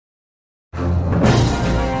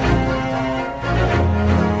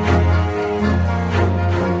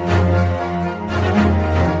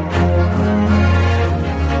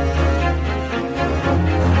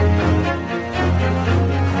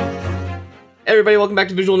everybody, welcome back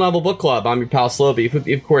to Visual Novel Book Club. I'm your pal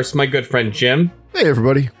Slowby. Of course, my good friend Jim. Hey,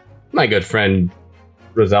 everybody. My good friend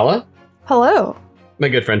Rosella. Hello. My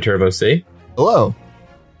good friend Turbo C. Hello.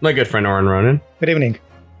 My good friend Oren Ronan. Good evening.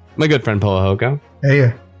 My good friend Polo Hoko.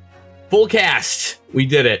 Hey, Full cast. We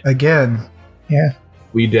did it. again. Yeah.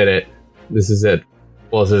 We did it. This is it.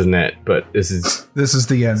 Well, this isn't it, but this is This is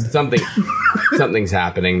the end. something. Something's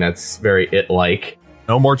happening that's very it-like.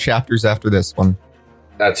 No more chapters after this one.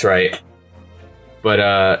 That's right.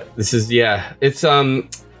 But this is it's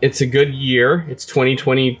a good year. It's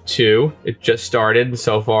 2022. It just started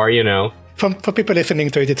so far, you know. For people listening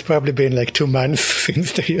to it, it's probably been like 2 months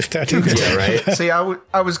since the year started. Yeah, right. See,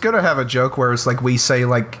 I was gonna have a joke where it's like we say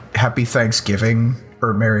like Happy Thanksgiving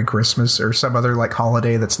or Merry Christmas or some other like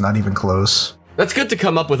holiday that's not even close. That's good to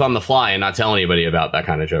come up with on the fly and not tell anybody about that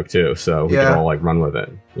kind of joke too. So we Yeah. can all like run with it.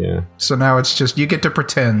 Yeah. So now it's just you get to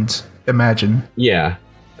pretend. Imagine. Yeah.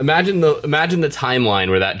 Imagine the timeline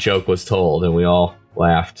where that joke was told and we all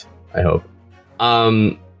laughed, I hope.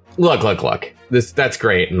 Look. That's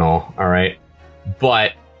great and all right.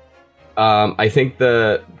 But I think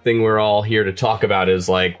the thing we're all here to talk about is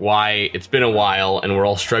like why it's been a while and we're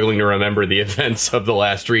all struggling to remember the events of the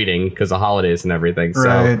last reading because of holidays and everything.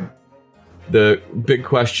 Right. So the big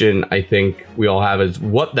question I think we all have is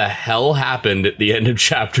what the hell happened at the end of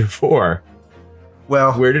chapter 4?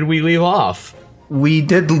 Well, Where did we leave off? we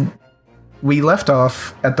left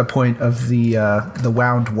off at the point of the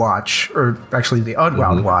wound watch, or actually the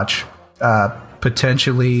unwound watch,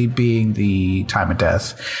 potentially being the time of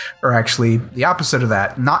death, or actually the opposite of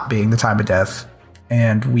that, not being the time of death.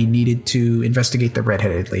 And we needed to investigate the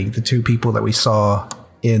Red-Headed League, the two people that we saw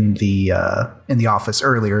in the office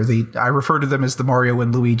earlier. I refer to them as the Mario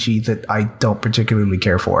and Luigi that I don't particularly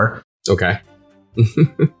care for. Okay.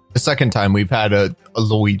 The second time we've had a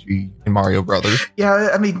Luigi and Mario Brothers. Yeah,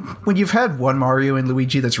 I mean, when you've had one Mario and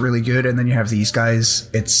Luigi that's really good, and then you have these guys,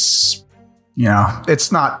 it's not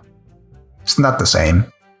the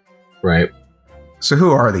same. Right. So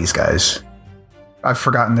who are these guys? I've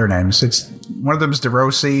forgotten their names. It's one of them is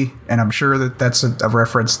DeRossi, and I'm sure that that's a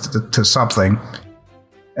reference to something.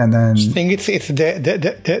 And then I think it's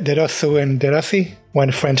De Rosso and De Rossi,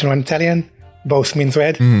 one French and one Italian. Both means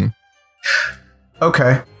red.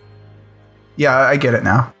 okay, yeah, I get it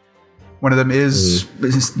now. One of them is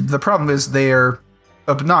the problem is they're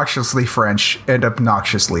obnoxiously French and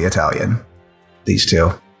obnoxiously Italian. These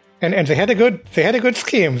two. And they had a good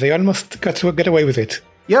scheme. They almost got to get away with it.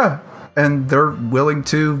 Yeah, and they're willing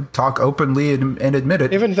to talk openly and admit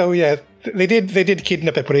it. Even though, yeah, they did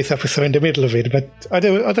kidnap a police officer in the middle of it. But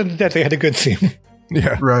other than that, they had a good scheme.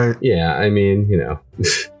 Yeah. Right. Yeah, I mean, you know.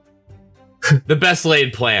 The best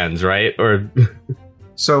laid plans, right? Or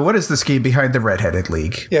So what is the scheme behind the Red-Headed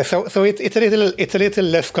League? Yeah, so it's a little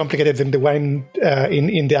less complicated than the one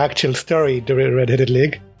in the actual story, the Red-Headed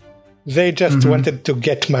League. They just wanted to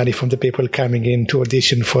get money from the people coming in to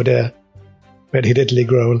audition for the Red-Headed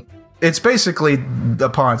League role. It's basically a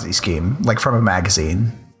Ponzi scheme, like from a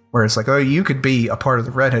magazine, where it's like, oh, you could be a part of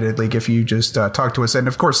the Red-Headed League if you just talk to us and,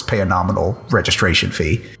 of course, pay a nominal registration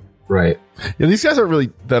fee. right. Yeah, these guys aren't really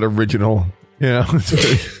that original. Yeah.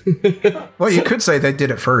 Well, you could say they did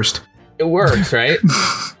it first. It works, right?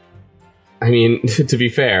 I mean, to be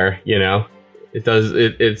fair, you know, it does.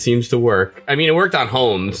 It seems to work. I mean, it worked on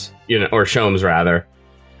Holmes, you know, or Sholmes rather.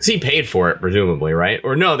 'Cause he paid for it, presumably, right?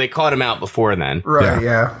 Or no, they caught him out before then. Right,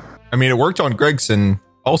 yeah. I mean, it worked on Gregson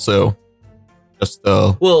also. Just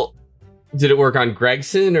Well, did it work on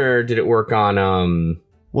Gregson or did it work on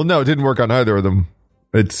well, no, it didn't work on either of them.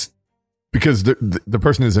 It's because the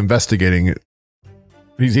person who's investigating it,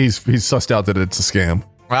 he's sussed out that it's a scam.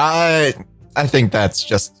 I think that's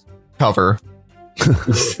just cover.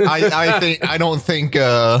 I don't think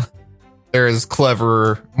they're as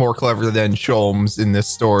more clever than Sholmes in this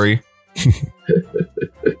story.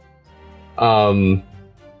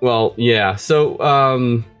 Well, yeah. So,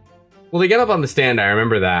 well, they get up on the stand. I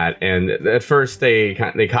remember that, and at first they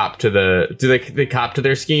cop to they cop to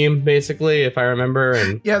their scheme, basically, if I remember.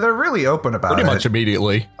 And Yeah, they're really open about Pretty it. much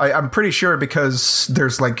immediately. I'm pretty sure because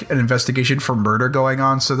there's like an investigation for murder going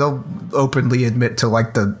on, so they'll openly admit to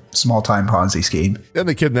like the small-time Ponzi scheme. Then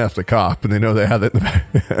they kidnapped the cop, and they know they have it in the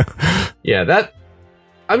back. yeah,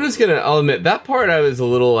 I'll admit that part I was a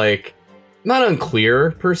little like not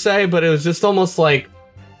unclear per se, but it was just almost like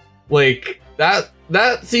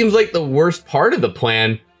that seems like the worst part of the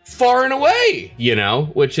plan far and away, you know,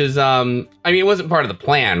 which is, I mean, it wasn't part of the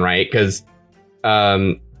plan, right? Because,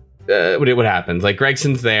 what happens? Like,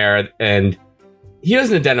 Gregson's there, and he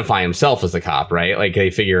doesn't identify himself as a cop, right? Like, they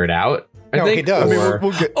figure it out, I No, think? he does. Or-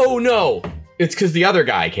 We'll get oh, no! It's because the other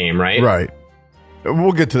guy came, right? right.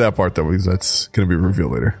 We'll get to that part though, because that's going to be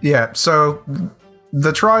revealed later. Yeah. So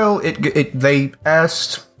the trial, they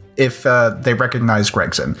asked if they recognized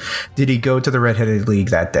Gregson. Did he go to the Red-Headed League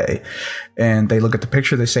that day? And they look at the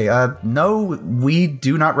picture. They say, no, we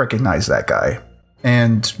do not recognize that guy.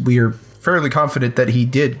 And we are fairly confident that he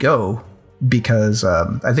did go because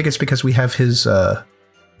I think it's because we have his.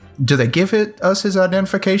 Do they give us his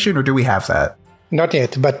identification, or do we have that? Not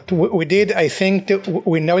yet, but we did. I think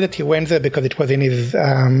we know that he went there because it was in his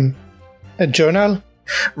journal.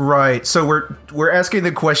 Right. So we're asking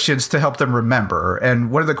the questions to help them remember.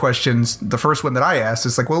 And one of the questions, the first one that I asked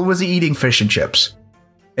is like, well, was he eating fish and chips?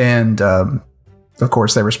 And of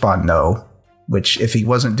course they respond no, which if he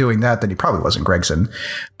wasn't doing that, then he probably wasn't Gregson.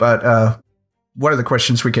 But one of the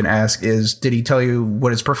questions we can ask is, did he tell you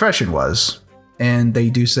what his profession was? And they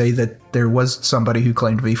do say that there was somebody who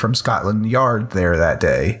claimed to be from Scotland Yard there that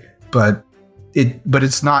day, but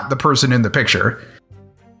it's not the person in the picture.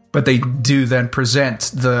 But they do then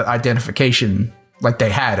present the identification like they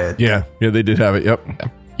had it. Yeah, they did have it.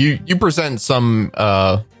 Yep. You present some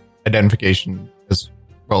identification as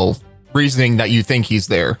well, reasoning that you think he's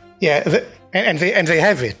there. Yeah, and they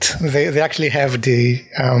have it. They actually have the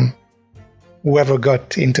whoever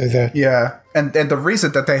got into the. Yeah, and the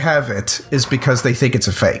reason that they have it is because they think it's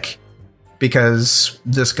a fake. Because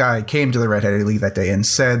this guy came to the Red-Headed League that day and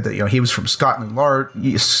said that he was from Scotland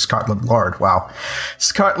Yard. Wow,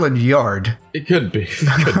 Scotland Yard. It could be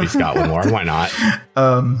Scotland Yard. Why not?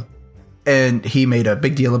 And he made a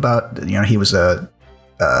big deal about he was a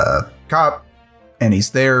cop and he's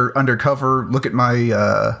there undercover. Look at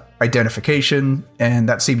my identification, and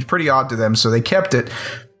that seemed pretty odd to them, so they kept it.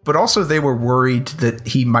 But also, they were worried that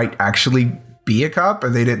he might actually be a cop,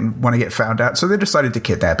 and they didn't want to get found out, so they decided to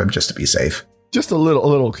kidnap him just to be safe. Just a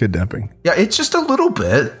little kidnapping. Yeah, it's just a little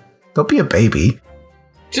bit. Don't be a baby.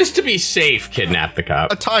 Just to be safe, kidnap the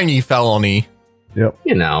cop. A tiny felony. Yep.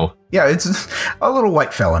 Yeah, it's a little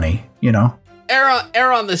white felony,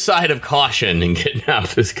 Err on the side of caution and kidnap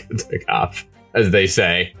this cop, as they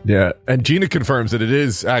say. Yeah, and Gina confirms that it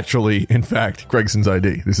is actually, in fact, Gregson's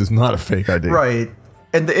ID. This is not a fake ID. Right.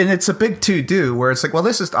 And it's a big to-do where it's like, well,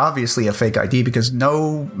 this is obviously a fake ID because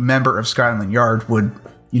no member of Scotland Yard would,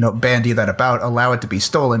 bandy that about, allow it to be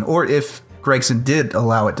stolen. Or if Gregson did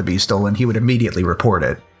allow it to be stolen, he would immediately report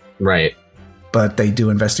it. Right. But they do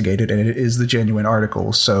investigate it, and it is the genuine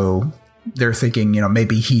article. So they're thinking,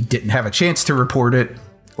 maybe he didn't have a chance to report it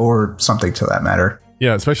or something to that matter.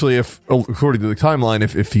 Yeah, especially if, according to the timeline,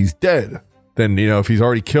 if he's dead, then, if he's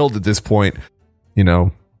already killed at this point,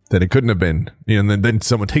 then it couldn't have been, and then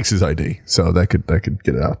someone takes his ID, so that could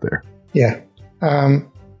get it out there. Yeah.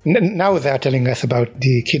 Now they're telling us about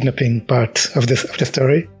the kidnapping part of the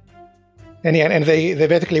story, and they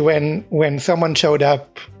basically when someone showed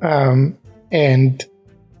up and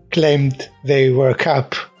claimed they were a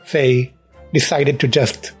cop, they decided to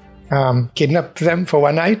just kidnap them for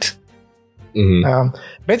one night. Mm-hmm.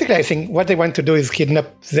 Basically, I think what they want to do is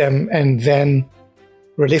kidnap them and then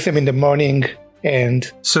release them in the morning.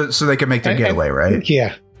 And so they can make their getaway, right?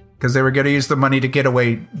 Yeah, because they were going to use the money to get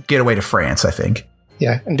away to France, I think.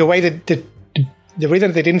 Yeah, and the way that the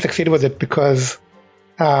reason they didn't succeed was it because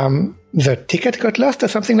the ticket got lost or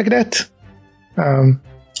something like that.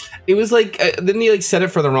 It was like didn't he set it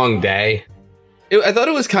for the wrong day? I thought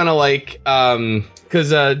it was kind of like because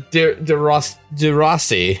De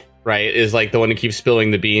Rossi, right, is like the one who keeps spilling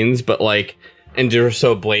the beans, but like. And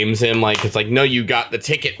Durso blames him, like, it's like, no, you got the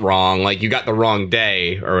ticket wrong, like, you got the wrong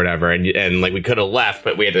day, or whatever, and like, we could have left,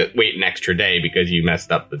 but we had to wait an extra day because you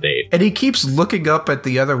messed up the date. And he keeps looking up at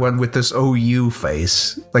the other one with this OU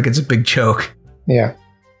face, like it's a big joke. Yeah.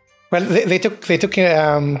 Well, they took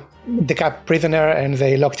the cop prisoner, and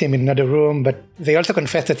they locked him in another room, but they also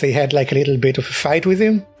confessed that they had, like, a little bit of a fight with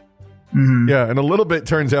him. Mm-hmm. Yeah, and a little bit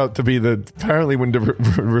turns out to be that apparently when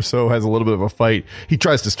Rousseau has a little bit of a fight, he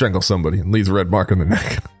tries to strangle somebody and leaves a red mark on the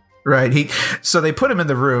neck. Right. So they put him in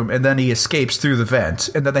the room, and then he escapes through the vent,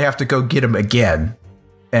 and then they have to go get him again.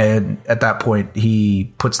 And at that point,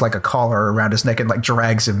 he puts like a collar around his neck and like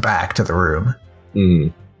drags him back to the room.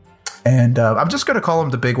 Mm. And I'm just going to call him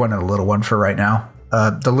the big one and the little one for right now.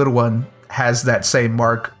 The little one has that same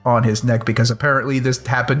mark on his neck because apparently this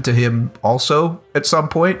happened to him also at some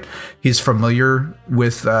point. He's familiar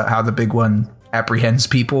with how the big one apprehends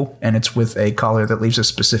people, and it's with a collar that leaves a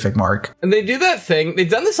specific mark. And they do that thing. They've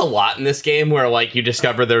done this a lot in this game where like you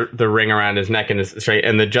discover the ring around his neck and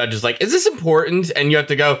the judge is like, is this important? And you have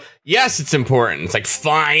to go, yes, it's important. It's like,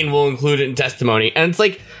 fine, we'll include it in testimony. And it's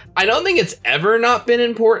like, I don't think it's ever not been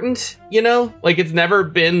important, Like, it's never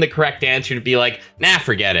been the correct answer to be like, nah,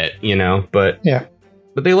 forget it, But yeah.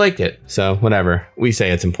 but they liked it. So whatever. We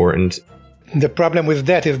say it's important. The problem with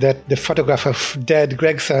that is that the photograph of dead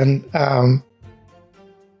Gregson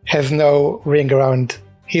has no ring around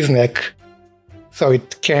his neck, so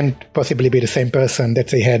it can't possibly be the same person that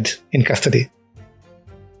they had in custody.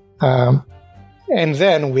 And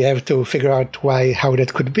then we have to figure out how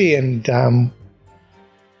that could be, and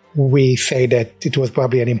we say that it was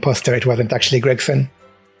probably an imposter. It wasn't actually Gregson.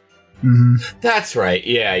 Mm-hmm. That's right.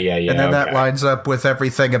 Yeah. And then that lines up with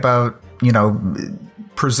everything about,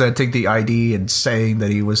 presenting the ID and saying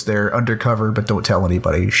that he was there undercover, but don't tell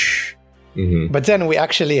anybody. Shh. Mm-hmm. But then we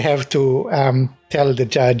actually have to tell the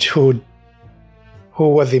judge who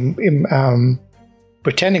was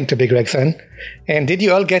pretending to be Gregson. And did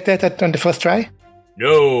you all get that on the first try?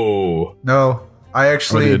 No. I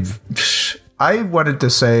actually, I wanted to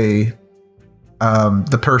say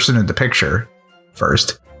the person in the picture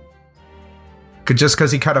first. Just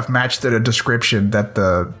because he kind of matched the description that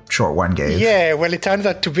the short one gave. Yeah, well, it turns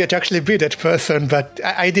out to actually be that person, but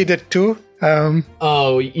I did it too.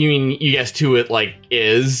 Oh, you mean you guessed who it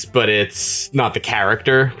is, but it's not the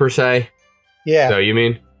character per se? Yeah. So you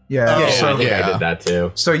mean? Yeah. Oh, So, I think I did that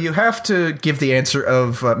too. So you have to give the answer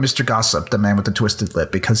of Mr. Gossip, the man with the twisted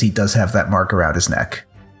lip, because he does have that mark around his neck.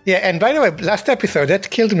 Yeah, and by the way, last episode, that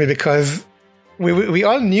killed me because we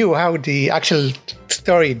all knew how the actual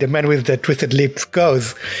story, the man with the twisted lips,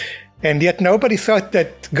 goes, and yet nobody thought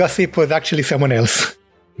that Gossip was actually someone else.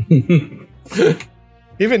 Even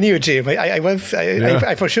you, Jim.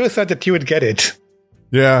 I for sure thought that you would get it.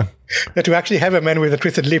 Yeah. That we actually have a man with a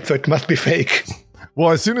twisted lip, so it must be fake. Well,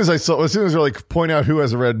 as soon as they're like point out who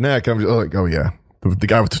has a red neck, I'm just like, oh yeah, the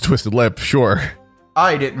guy with the twisted lip, sure.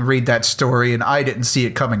 I didn't read that story, and I didn't see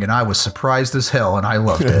it coming, and I was surprised as hell, and I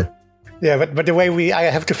loved it. Yeah, but the way I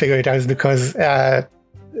have to figure it out is because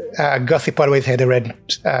Gossip always had a red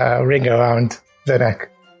ring around the neck,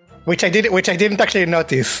 which I didn't actually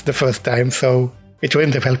notice the first time, so it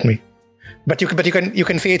wouldn't have helped me. But you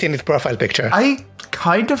can see it in his profile picture. I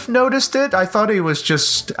kind of noticed it. I thought he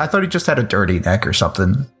just had a dirty neck or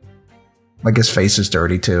something. Like his face is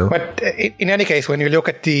dirty too. But in any case, when you look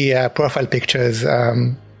at the profile pictures,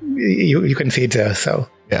 you can see it there. So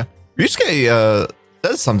yeah, Ryusuke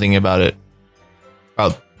says something about it,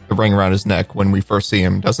 about the ring around his neck when we first see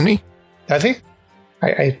him, doesn't he? Does he?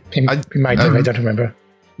 He might have. I don't remember.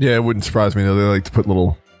 Yeah, it wouldn't surprise me though. They like to put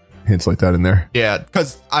little hints like that in there. Yeah,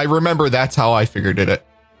 because I remember that's how I figured it.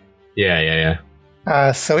 Yeah.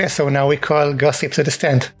 So now we call Gossip to the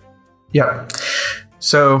stand. Yeah.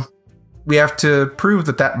 So we have to prove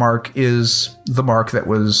that mark is the mark that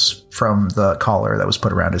was from the collar that was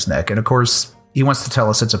put around his neck. And of course, he wants to tell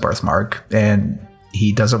us it's a birthmark, and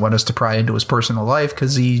he doesn't want us to pry into his personal life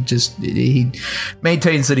because he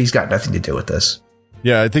maintains that he's got nothing to do with this.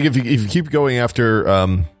 Yeah, I think if you keep going after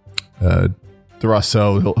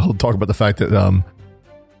Rousseau, he'll talk about the fact that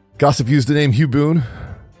Gossip used the name Hugh Boone.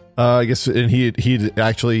 I guess, and he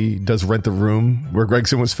actually does rent the room where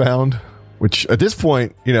Gregson was found. Which at this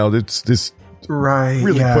point, it's this right,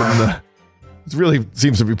 really it really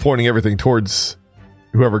seems to be pointing everything towards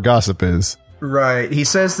whoever Gossip is. Right. He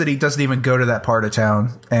says that he doesn't even go to that part of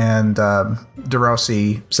town, and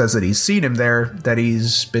DeRossi says that he's seen him there, that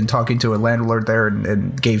he's been talking to a landlord there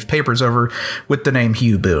and gave papers over with the name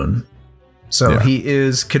Hugh Boone. So he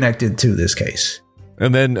is connected to this case.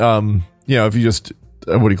 And then, if you just,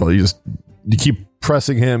 what do you call it? You keep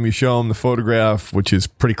pressing him, you show him the photograph, which is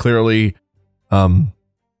pretty clearly the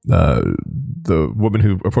woman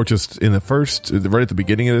who approached us right at the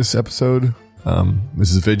beginning of this episode,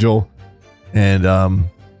 Mrs. Vigil. And then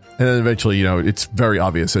eventually, it's very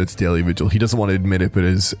obvious that it's Daily Vigil. He doesn't want to admit it, but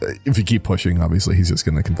if you keep pushing, obviously he's just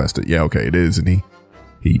going to confess it. Yeah, okay, it is. And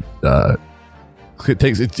he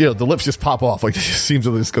takes it, the lips just pop off. Like, it just seems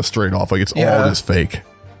to just go straight off. Like, it's all just fake.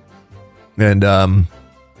 And, and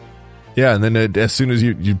then as soon as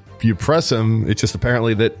you press him, it's just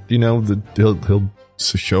apparently that, he'll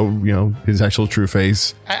show, his actual true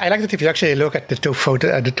face. I like that if you actually look at the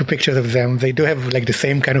two pictures of them, they do have like the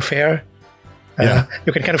same kind of hair.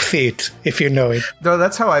 You can kind of see it if you know it. No,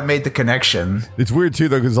 that's how I made the connection. It's weird too,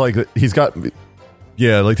 though, because like he's got,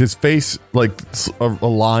 like his face like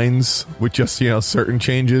aligns with just certain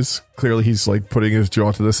changes. Clearly, he's like putting his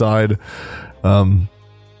jaw to the side, and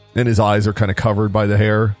his eyes are kind of covered by the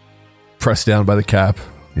hair, pressed down by the cap.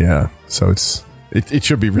 Yeah, so it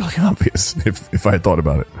should be really obvious if I had thought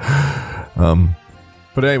about it.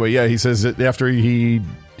 But anyway, he says that after he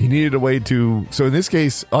needed a way to... So in this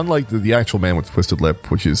case, unlike the actual man with the twisted lip,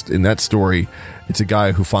 which is, in that story, it's a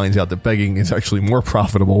guy who finds out that begging is actually more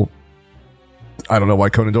profitable I don't know why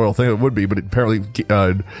Conan Doyle think it would be, but apparently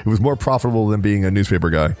it was more profitable than being a newspaper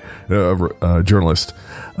guy, journalist.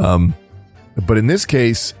 But in this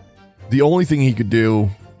case, the only thing he could do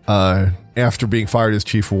after being fired as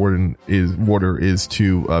chief warder is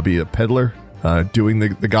to be a peddler, doing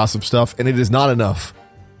the gossip stuff, and it is not enough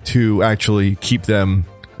to actually keep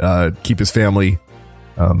his family,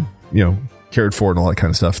 cared for and all that kind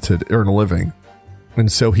of stuff to earn a living.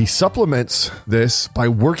 And so he supplements this by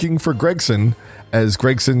working for Gregson as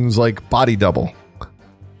Gregson's like body double.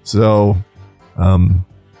 So,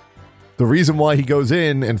 the reason why he goes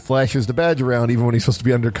in and flashes the badge around even when he's supposed to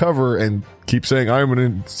be undercover and keeps saying I'm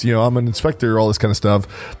an inspector, all this kind of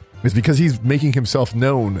stuff, is because he's making himself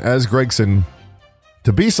known as Gregson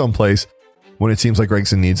to be someplace when it seems like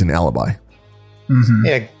Gregson needs an alibi. Mm-hmm.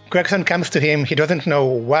 Yeah, Gregson comes to him. He doesn't know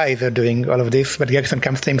why they're doing all of this, but Gregson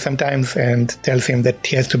comes to him sometimes and tells him that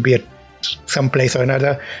he has to be at some place or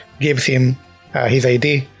another, gives him his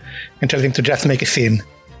ID, and tells him to just make a scene.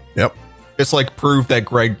 Yep. Just like prove that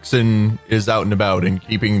Gregson is out and about and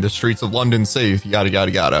keeping the streets of London safe, yada,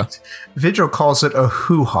 yada, yada. Vigil calls it a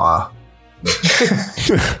hoo-ha.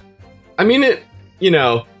 I mean,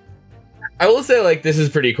 I will say, like, this is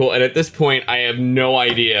pretty cool. And at this point, I have no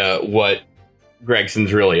idea what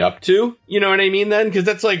Gregson's really up to. You know what I mean, then? Because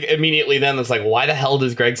that's, like, immediately then, it's like, why the hell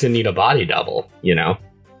does Gregson need a body double,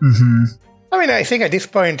 Mm-hmm. I mean, I think at this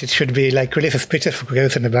point, it should be, like, really suspicious for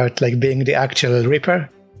Gregson about, like, being the actual Reaper.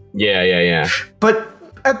 Yeah. But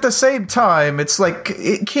at the same time, it's like,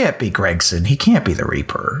 it can't be Gregson. He can't be the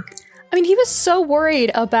Reaper. I mean, he was so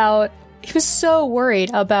worried about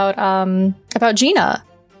Gina.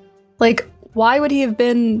 Like, why would he have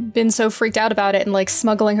been so freaked out about it and like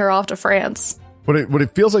smuggling her off to France? What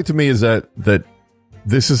it feels like to me is that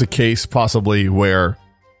this is a case possibly where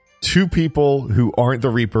two people who aren't the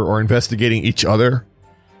Reaper are investigating each other,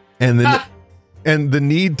 and then and the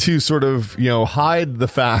need to sort of hide the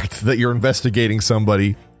fact that you're investigating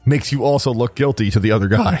somebody makes you also look guilty to the other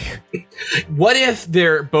guy. What if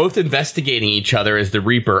they're both investigating each other as the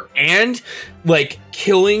Reaper and like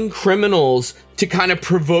killing criminals to kind of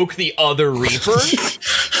provoke the other Reaper?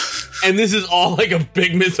 And this is all like a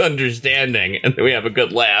big misunderstanding, and then we have a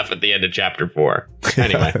good laugh at the end of chapter 4.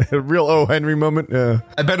 Anyway, a real O. Henry moment. Yeah.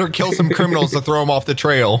 I better kill some criminals to throw them off the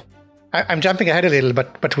trail. I'm jumping ahead a little,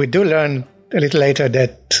 but we do learn a little later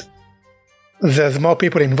that there's more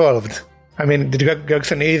people involved. I mean,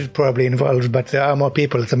 Gregson is probably involved, but there are more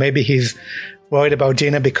people. So maybe he's worried about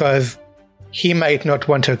Gina because he might not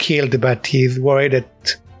want her killed, but he's worried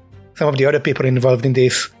that some of the other people involved in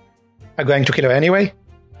this are going to kill her anyway.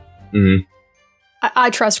 Mm-hmm. I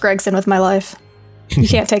trust Gregson with my life. You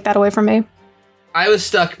can't take that away from me. I was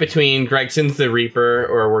stuck between Gregson's the Reaper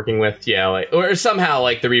or working with, or somehow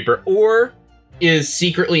like the Reaper, or is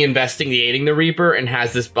secretly investigating the Reaper and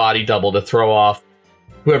has this body double to throw off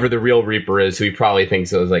whoever the real Reaper is, who he probably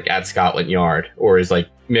thinks is like at Scotland Yard or is like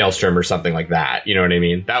Maelstrom or something like that. You know what I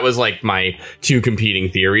mean? That was like my two competing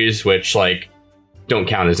theories, which like don't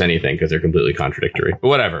count as anything because they're completely contradictory. But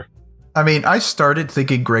whatever. I mean, I started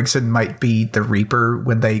thinking Gregson might be the Reaper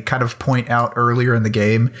when they kind of point out earlier in the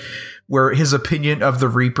game where his opinion of the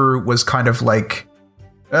Reaper was kind of like,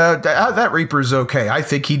 that Reaper's okay. I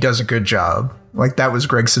think he does a good job. Like, that was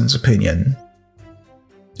Gregson's opinion.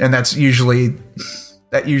 And that usually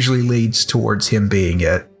leads towards him being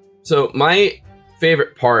it. So my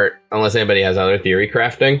favorite part, unless anybody has other theory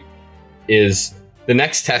crafting, is the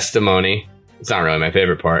next testimony. It's not really my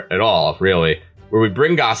favorite part at all, really, where we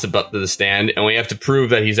bring Gossip up to the stand and we have to prove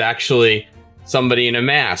that he's actually somebody in a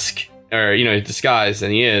mask or, disguised,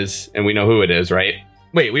 and he is, and we know who it is, right?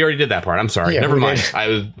 Wait, we already did that part. I'm sorry. Yeah, Never mind. I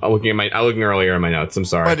was looking earlier in my notes. I'm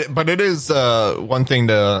sorry. But it is one thing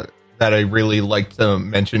that I really liked to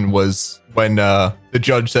mention was when the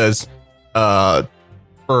judge says for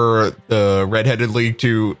the Red-Headed League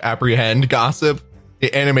to apprehend Gossip.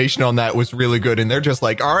 The animation on that was really good, and they're just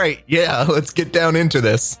like, all right, yeah, let's get down into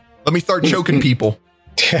this. Let me start choking people.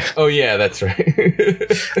 Oh, yeah, that's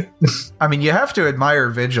right. I mean, you have to admire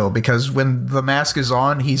Vigil because when the mask is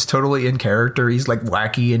on, he's totally in character. He's like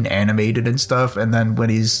wacky and animated and stuff. And then when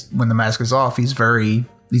the mask is off, he's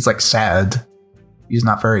like sad. He's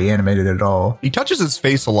not very animated at all. He touches his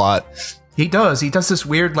face a lot. He does. He does this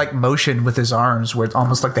weird like motion with his arms where it's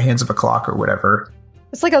almost like the hands of a clock or whatever.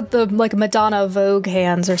 It's like the Madonna Vogue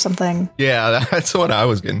hands or something. Yeah, that's what I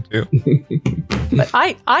was getting to. But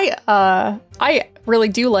I really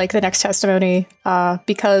do like the next testimony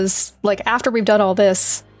because like after we've done all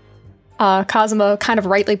this, Kazuma kind of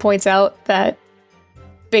rightly points out that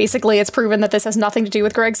basically it's proven that this has nothing to do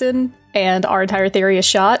with Gregson and our entire theory is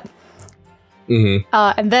shot.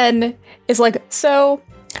 And then is like, so,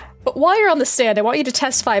 but while you're on the stand, I want you to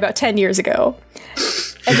testify about 10 years ago.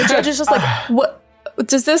 And the judge is just like, what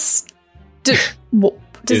does this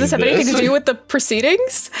have anything to do with the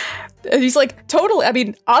proceedings? And he's like, totally. I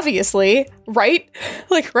mean, obviously, right?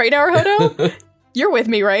 Like, right, Naruhodo? You're with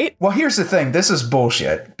me, right? Well, here's the thing. This is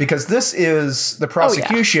bullshit, because this is the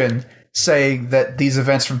prosecution saying that these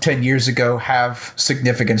events from 10 years ago have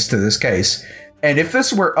significance to this case. And if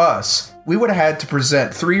this were us, we would have had to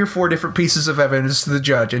present 3 or 4 different pieces of evidence to the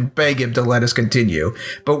judge and beg him to let us continue.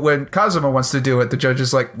 But when Kazuma wants to do it, the judge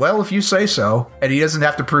is like, well, if you say so, and he doesn't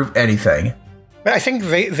have to prove anything. But I think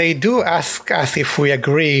they do ask us if we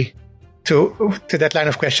agree to that line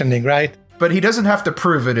of questioning, right? But he doesn't have to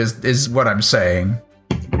prove it, is what I'm saying.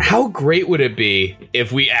 How great would it be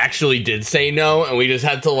if we actually did say no and we just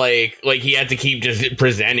had to like he had to keep just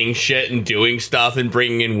presenting shit and doing stuff and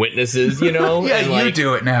bringing in witnesses, you know? Yeah, and you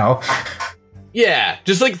do it now. Yeah,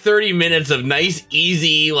 just like 30 minutes of nice,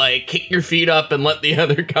 easy, like kick your feet up and let the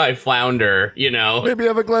other guy flounder, you know? Maybe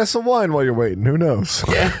have a glass of wine while you're waiting. Who knows?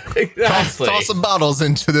 Yeah, exactly. Toss some bottles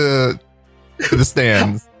into the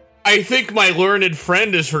stands. I think my learned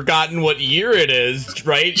friend has forgotten what year it is,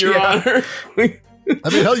 right, Your Honor? I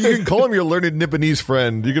mean, hell, you can call him your learned Nipponese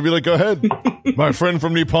friend. You can be like, go ahead. My friend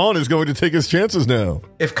from Nippon is going to take his chances now.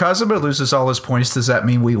 If Kazuma loses all his points, does that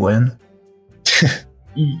mean we win?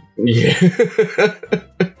 Yeah.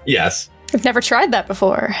 Yes. I've never tried that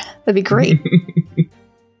before. That'd be great.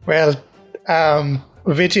 Well,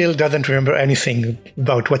 Vigil doesn't remember anything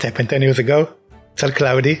about what happened 10 years ago. It's all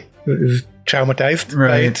cloudy. He's traumatized.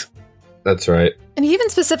 Right. That's right. And he even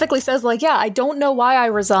specifically says, like, yeah, I don't know why I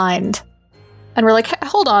resigned. And we're like,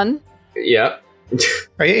 hold on. Yeah.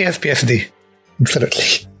 Oh, he has PSD.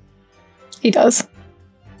 Absolutely. He does.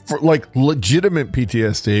 For like legitimate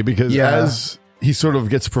PTSD, because as he sort of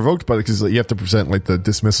gets provoked by it, because you have to present like the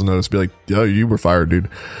dismissal notice, be like, "Yo, you were fired, dude,"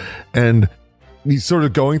 and he's sort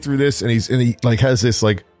of going through this, and he like has this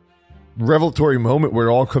like revelatory moment where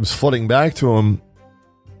it all comes flooding back to him,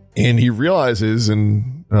 and he realizes,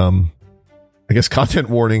 and I guess content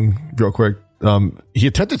warning, real quick. He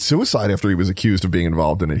attempted suicide after he was accused of being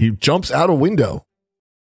involved in it. He jumps out a window,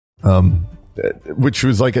 which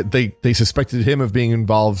was like they suspected him of being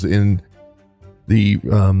involved in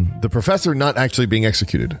the professor not actually being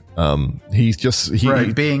executed. He's just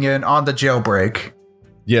being in on the jailbreak.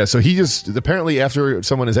 Yeah, so he just apparently after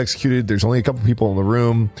someone is executed, there's only a couple people in the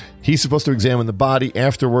room. He's supposed to examine the body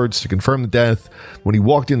afterwards to confirm the death. When he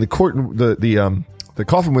walked in the court, the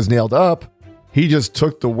coffin was nailed up. He just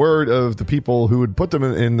took the word of the people who would put them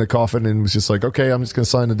in the coffin and was just like, okay, I'm just going to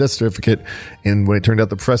sign the death certificate. And when it turned out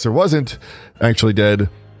the professor wasn't actually dead,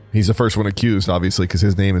 he's the first one accused, obviously, because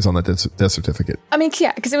his name is on that death certificate. I mean,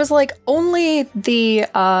 yeah, because it was like only the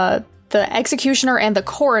executioner and the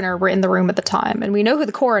coroner were in the room at the time. And we know who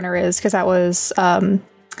the coroner is because that was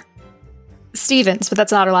Stevens, but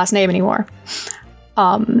that's not her last name anymore.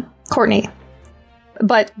 Courtney.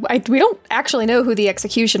 But we don't actually know who the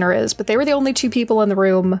executioner is, but they were the only 2 people in the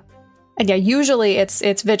room. And yeah, usually it's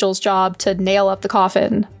Vigil's job to nail up the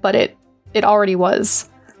coffin, but it already was.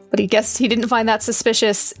 But he guessed he didn't find that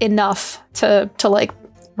suspicious enough to like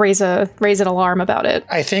raise an alarm about it.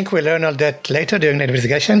 I think we learn all that later during the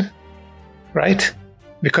investigation, right?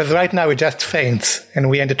 Because right now he just faints and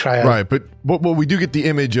we end the trial. Right, but we do get the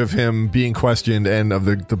image of him being questioned and of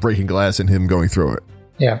the breaking glass and him going through it.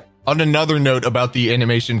 Yeah. On another note about the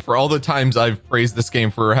animation, for all the times I've praised this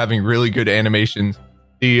game for having really good animations,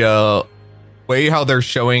 the way how they're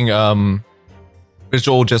showing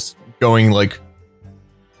Vigil just going like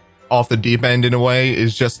off the deep end in a way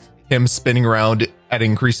is just him spinning around at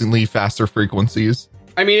increasingly faster frequencies.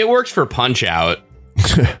 I mean, it works for Punch-Out.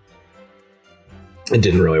 It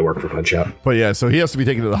didn't really work for Punch-Out. But yeah, so he has to be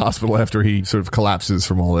taken to the hospital after he sort of collapses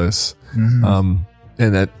from all this. Mm-hmm.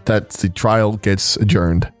 And that's the trial gets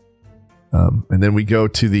adjourned. And then we go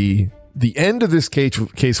to the end of this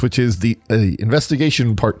case, which is the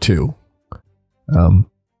investigation part 2. End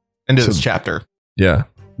of this chapter. Yeah,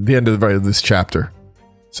 the end of this chapter.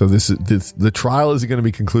 So the trial isn't going to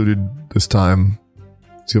be concluded this time.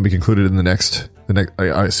 It's going to be concluded in the next.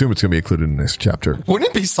 I assume it's going to be included in the next chapter. Wouldn't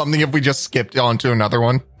it be something if we just skipped on to another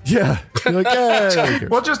one? Yeah. You're like, yeah,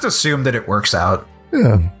 we'll just assume that it works out.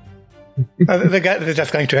 Yeah. They're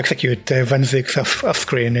just going to execute Van Zieks off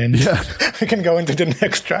screen, and we can go into the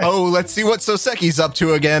next trial. Oh, let's see what Soseki's up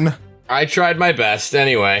to again. I tried my best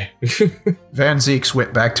anyway. Van Zieks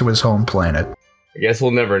went back to his home planet. I guess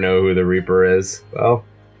we'll never know who the Reaper is. Well,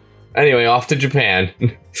 anyway, off to Japan.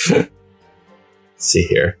 Let's see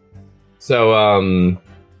here. So,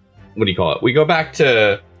 what do you call it? We go back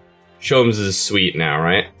to Sholmes' suite now,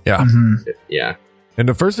 right? Yeah. Yeah. And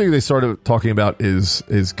the first thing they started talking about is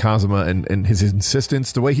Kazuma and his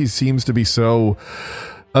insistence, the way he seems to be so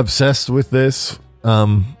obsessed with this,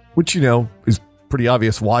 which, is pretty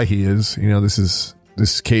obvious why he is.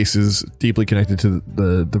 This case is deeply connected to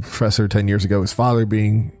the professor 10 years ago, his father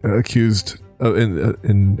being accused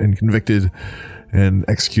and convicted and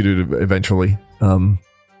executed eventually. And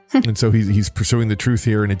so he's pursuing the truth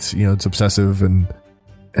here, and it's obsessive, and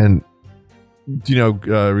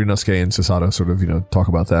Ryunosuke and Sasato sort of talk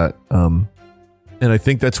about that. And I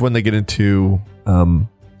think that's when they get into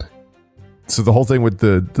so the whole thing with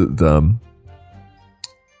the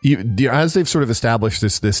as they've sort of established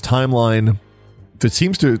this timeline that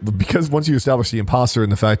seems to, because once you establish the imposter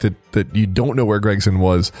and the fact that you don't know where Gregson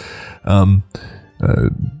was,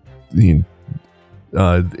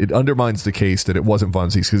 it undermines the case that it wasn't Von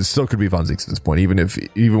Zieks, because it still could be Von Zieks at this point, even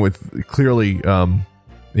with clearly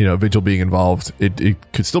Vigil being involved,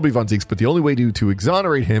 it could still be Von Zieks. But the only way to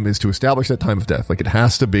exonerate him is to establish that time of death. Like, it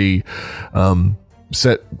has to be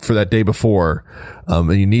set for that day before,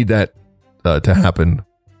 and you need that to happen.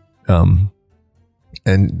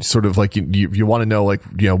 And sort of like you want to know, like,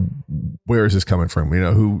 where is this coming from?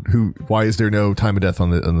 Who why is there no time of death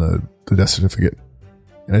on the death certificate?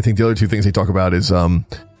 And I think the other two things they talk about is about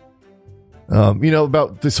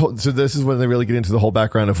this whole, so this is when they really get into the whole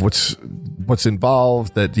background of what's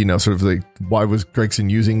involved, that sort of like, why was Gregson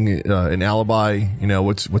using an alibi,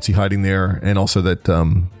 what's he hiding there, and also that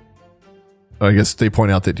I guess they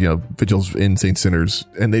point out that Vigil's in St. Sinners,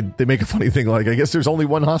 and they make a funny thing, like, I guess there's only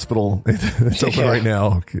one hospital that's open right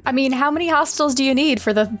now. I mean, how many hospitals do you need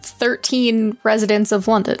for the 13 residents of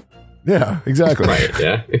London? Yeah, exactly. Right,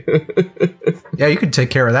 yeah. Yeah, you could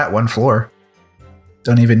take care of that one floor.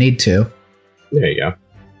 Don't even need to. There you go.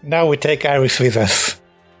 Now we take Iris with us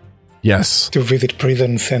Yes. to visit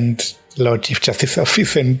prisons and Lord Chief Justice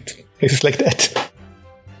office and places like that.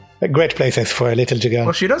 Great places for a little Jigan.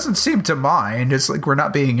 Well, she doesn't seem to mind. It's like we're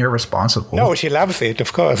not being irresponsible. No, she loves it,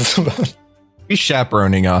 of course. He's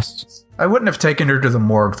chaperoning us. I wouldn't have taken her to the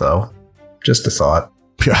morgue, though. Just a thought.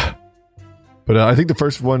 Yeah. But I think the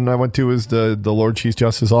first one I went to was the Lord Chief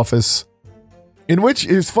Justice office, in which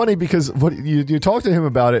is funny because what you talk to him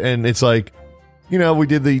about it, and it's like, we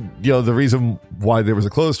did the reason why there was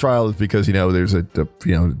a closed trial is because there's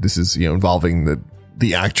this is involving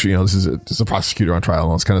the act, this is a prosecutor on trial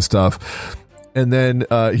and all this kind of stuff, and then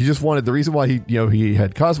he just wanted, the reason why he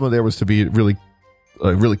had Cosmo there was to be a really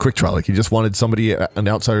quick trial. Like, he just wanted somebody, an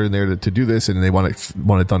outsider in there to do this, and they want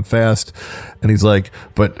it done fast. And he's like,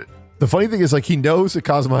 but the funny thing is, like, he knows that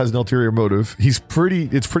Cosmo has an ulterior motive. It's pretty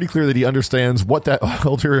clear that he understands what that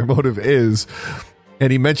ulterior motive is.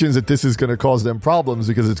 And he mentions that this is going to cause them problems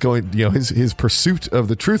because it's going, his pursuit of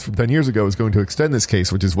the truth from 10 years ago is going to extend this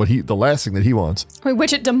case, which is the last thing that he wants.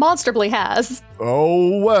 Which it demonstrably has.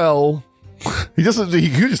 Oh, well, he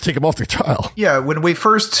could just take him off the trial. Yeah, when we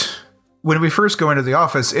first go into the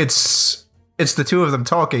office, it's the two of them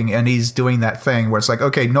talking, and he's doing that thing where it's like,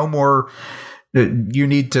 okay, no more, you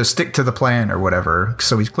need to stick to the plan or whatever.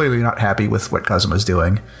 So he's clearly not happy with what Cosmo's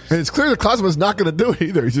doing. And it's clear that Cosmo's not going to do it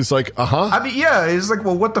either. He's just like, I mean, yeah, he's like,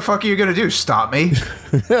 well, what the fuck are you going to do? Stop me?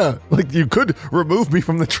 Yeah, like, you could remove me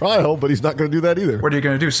from the trial, but he's not going to do that either. What are you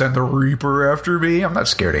going to do? Send the Reaper after me? I'm not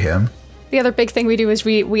scared of him. The other big thing we do is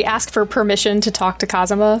we ask for permission to talk to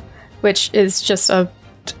Kazuma, which is just a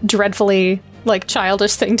dreadfully, like,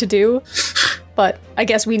 childish thing to do. But I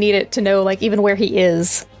guess we need it to know, like, even where he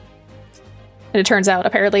is. And it turns out,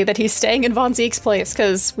 apparently, that he's staying in Von Zieks' place,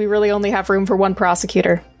 because we really only have room for one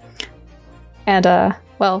prosecutor. And,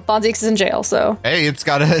 Von Zieks is in jail, so... Hey, it's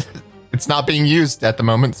not being used at the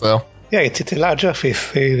moment, so... Yeah, it's a large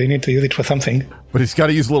office. They need to use it for something. But he's got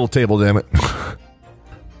to use a little table, damn it.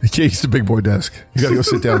 He can't use the big boy desk. You got to go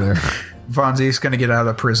sit down there. Von Zieks going to get out of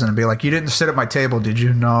the prison and be like, you didn't sit at my table, did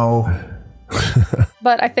you? No.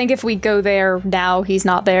 But I think if we go there now, he's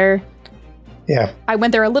not there. Yeah. I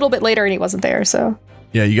went there a little bit later and he wasn't there, so...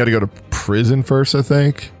 Yeah, you got to go to prison first, I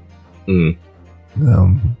think. Mm.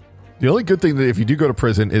 The only good thing that if you do go to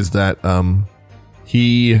prison is that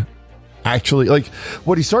he actually, like,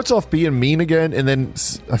 he starts off being mean again, and then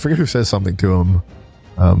I forget who says something to him.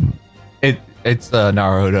 It's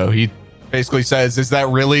Naruto. He basically says, is that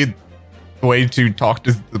really the way to talk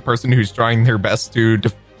to the person who's trying their best to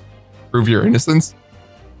prove your innocence?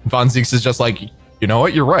 Von Zieks is just like, you know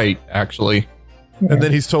what, you're right, actually. And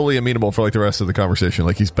then he's totally amenable for, like, the rest of the conversation.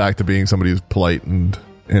 Like, he's back to being somebody who's polite and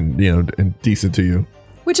decent to you.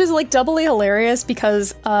 Which is like doubly hilarious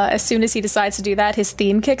because as soon as he decides to do that, his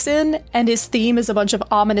theme kicks in, and his theme is a bunch of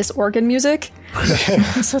ominous organ music.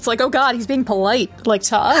 So it's like, oh god, he's being polite, like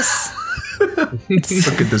to us. What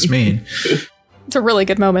could this mean? It's a really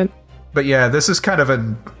good moment. But yeah, this is kind of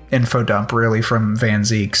an info dump, really, from Van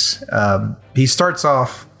Zieks. He starts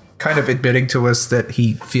off kind of admitting to us that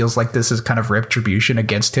he feels like this is kind of retribution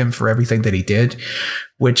against him for everything that he did,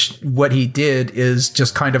 which what he did is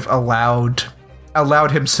just kind of allowed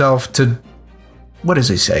himself to, what does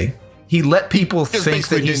he say? He let people think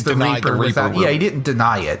that he's the Reaper without, he didn't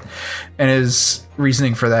deny it. And his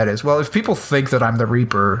reasoning for that is, well, if people think that I'm the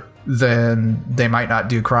Reaper, then they might not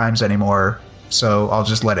do crimes anymore. So I'll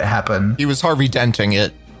just let it happen. He was Harvey Denting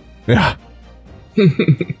it. Yeah.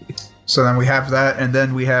 So then we have that, and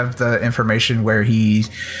then we have the information where he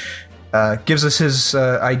gives us his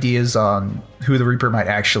ideas on who the Reaper might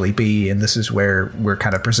actually be, and this is where we're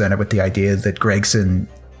kind of presented with the idea that Gregson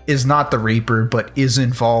is not the Reaper, but is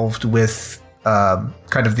involved with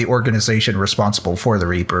kind of the organization responsible for the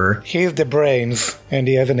Reaper. He's the brains, and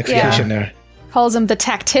he has an executioner. Calls him the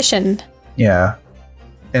tactician. Yeah.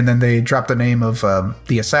 And then they drop the name of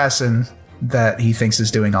the assassin that he thinks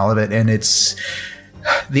is doing all of it, and it's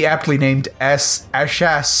the aptly named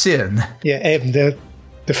Assassin. Yeah,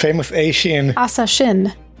 the famous Asian.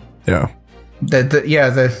 Assassin. Yeah.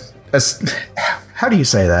 How do you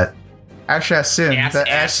say that? Assassin, the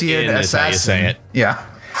Asian assassin. Is how you say it. Yeah.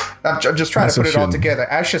 I'm just trying to put it all together.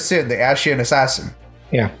 Assassin, the Asian assassin.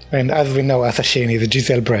 Yeah, and as we know, Assassin is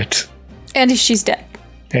Giselle Brett. And she's dead.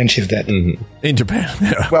 And she's dead. Mm-hmm. In Japan,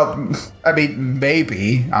 yeah. Well, I mean,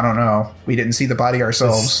 maybe. I don't know. We didn't see the body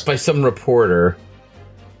ourselves. By some reporter.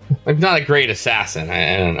 I'm not a great assassin.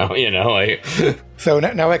 I don't know, you know. So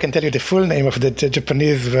now I can tell you the full name of the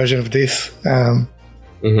Japanese version of this. I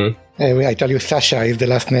tell you Sasha is the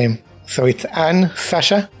last name. So it's Anne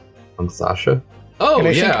Sasha. I'm Sasha. Oh, and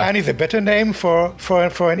I think yeah. Anne is a better name for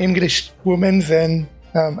an English woman than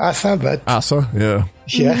Asa, but... Asa, yeah.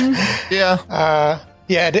 Yeah.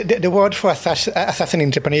 Yeah. The word for assassin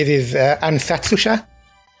in Japanese is ansatsusha.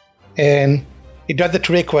 And it does the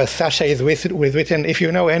trick where Sasha is written, if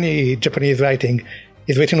you know any Japanese writing,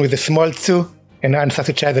 is written with a small tsu, and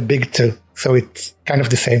ansatsusha has a big tsu. So it's kind of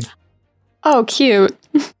the same. Oh, cute.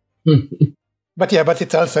 But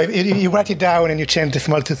it's also, you write it down and you change the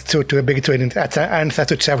small tsu to a big tsu, and that's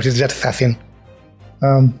ansatsusha, which is just assassin.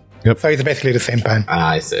 Yep. So it's basically the same pan.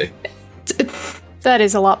 I see. That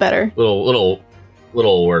is a lot better. Little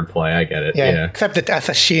wordplay. I get it. Yeah. Except that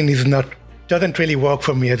assassin doesn't really work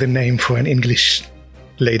for me as a name for an English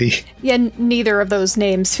lady. Yeah, neither of those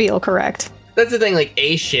names feel correct. That's the thing. Like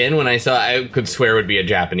Shin, when I saw, I could swear would be a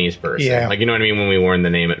Japanese person. Yeah. Like, you know what I mean? When we learned the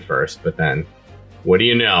name at first, but then, what do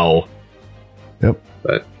you know? Yep.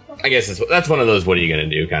 But I guess that's one of those "what are you gonna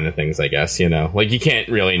do" kind of things. I guess, you know, like you can't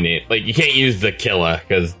really name, like you can't use the Killa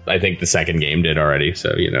because I think the second game did already.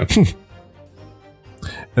 So you know.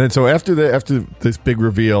 And so after this big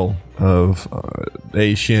reveal of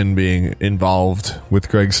Shin being involved with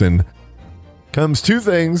Gregson, comes two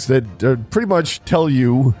things that pretty much tell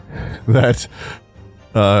you that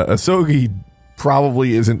Asogi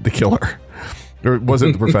probably isn't the killer, or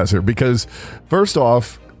wasn't the professor. Because first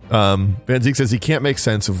off, Van Zieks says he can't make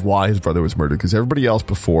sense of why his brother was murdered because everybody else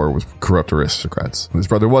before was corrupt aristocrats. His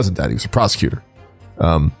brother wasn't that; he was a prosecutor.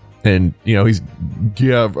 And you know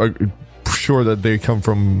sure that they come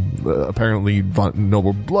from apparently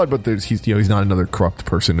noble blood, but he's not another corrupt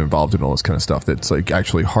person involved in all this kind of stuff that's like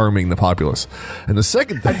actually harming the populace. And the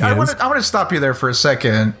second thing I want to stop you there for a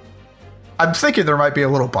second. I'm thinking there might be a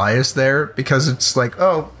little bias there because it's like,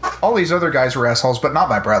 oh, all these other guys were assholes, but not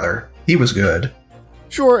my brother. He was good.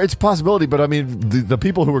 Sure, it's a possibility, but I mean, the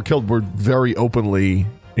people who were killed were very openly,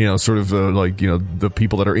 you know, sort of the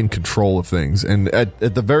people that are in control of things, and at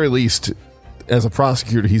the very least, as a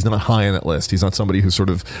prosecutor, he's not high on that list. He's not somebody who's sort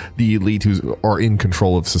of the elite who are in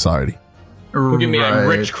control of society. Look at me, I'm a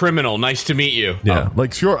rich criminal. Nice to meet you. Yeah,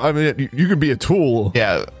 like sure. I mean, you could be a tool.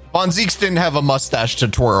 Yeah, Von Zieks didn't have a mustache to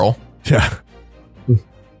twirl. Yeah,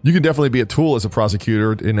 you can definitely be a tool as a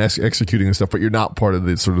prosecutor in executing and stuff, but you're not part of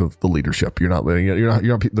the sort of the leadership. You're not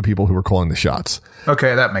the people who are calling the shots.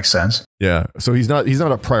 Okay, that makes sense. Yeah, so he's not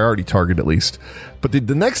a priority target at least. But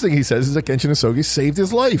the next thing he says is that Genshin Asogi saved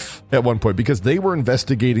his life at one point because they were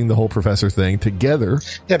investigating the whole professor thing together.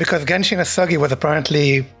 Yeah, because Genshin Asogi was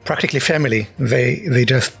apparently practically family. They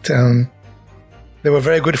just they were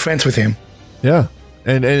very good friends with him. Yeah.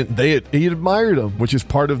 And he admired him, which is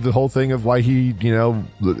part of the whole thing of why he, you know,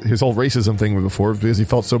 his whole racism thing before, because he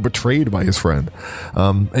felt so betrayed by his friend.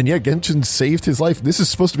 And yeah, Genshin saved his life. This is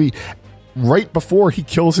supposed to be right before he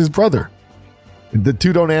kills his brother. The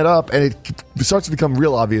two don't add up, and it starts to become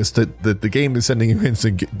real obvious that the game is sending hints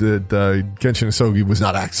that Genshin Isogi was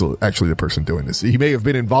not actually the person doing this. He may have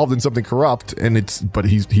been involved in something corrupt, but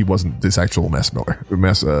he wasn't this actual mass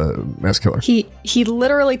killer. He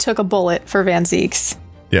literally took a bullet for Van Zieks.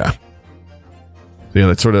 Yeah. Yeah,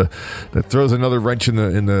 that throws another wrench in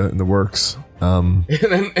the works. And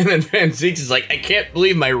then Van Zieks is like, I can't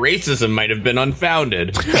believe my racism might have been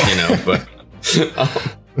unfounded, but.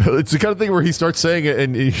 It's the kind of thing where he starts saying it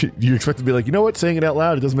and you expect to be like, you know what, saying it out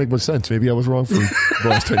loud, it doesn't make much sense. Maybe I was wrong for the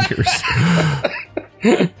last 10 years.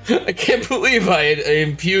 I can't believe I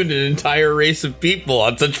impugned an entire race of people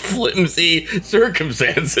on such flimsy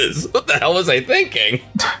circumstances. What the hell was I thinking?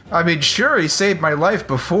 I mean, sure, he saved my life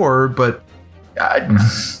before, but I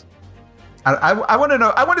want to know.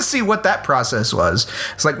 I want to see what that process was.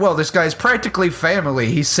 It's like, well, this guy's practically family.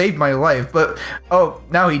 He saved my life, but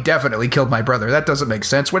now he definitely killed my brother. That doesn't make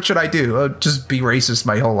sense. What should I do? Just be racist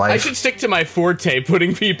my whole life. I should stick to my forte,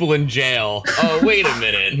 putting people in jail. Oh, wait a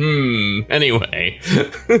minute. Anyway.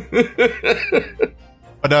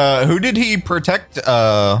 But who did he protect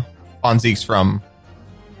Van Zieks from?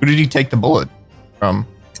 Who did he take the bullet from?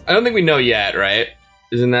 I don't think we know yet, right?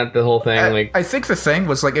 Isn't that the whole thing? I think the thing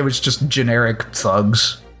was it was just generic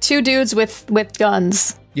thugs. Two dudes with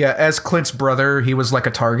guns. Yeah, as Clint's brother, he was like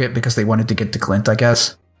a target because they wanted to get to Clint, I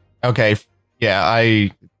guess. Okay, yeah,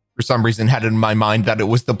 I for some reason had in my mind that it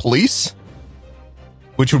was the police,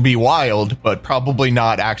 which would be wild, but probably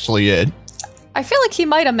not actually it. I feel like he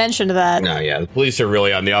might have mentioned that. No, yeah, the police are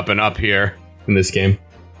really on the up and up here in this game.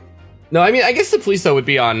 No, I mean, I guess the police, though, would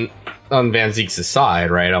be on Van Zieks'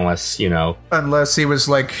 side, right? Unless he was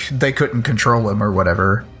they couldn't control him or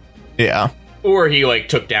whatever. Yeah. Or he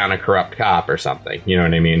took down a corrupt cop or something. You know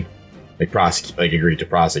what I mean? Agreed to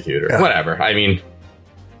prosecute or whatever. I mean,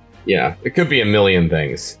 yeah, it could be a million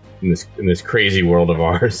things in this crazy world of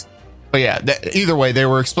ours. But yeah, either way, they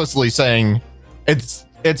were explicitly saying it's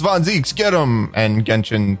Van Zieks, get him, and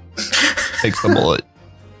Genshin takes the bullet.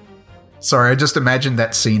 Sorry, I just imagined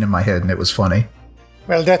that scene in my head and it was funny.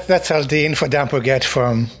 Well, that's all the info dump we get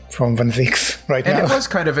from Van Zieks right now. And it was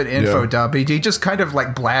kind of an info dump. He just kind of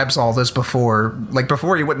blabs all this before.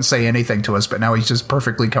 Before he wouldn't say anything to us, but now he's just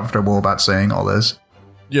perfectly comfortable about saying all this.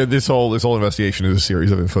 Yeah, this whole investigation is a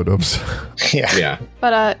series of info dumps. Yeah.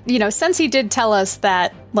 But since he did tell us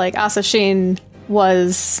that Asashin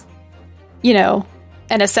was, an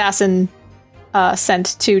assassin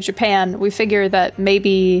sent to Japan, we figure that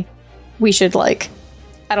maybe we should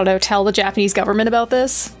tell the Japanese government about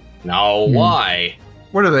this? No, why?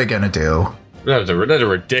 What are they gonna do? That's a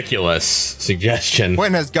ridiculous suggestion.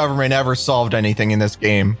 When has government ever solved anything in this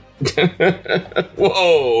game?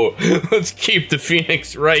 Whoa! Let's keep the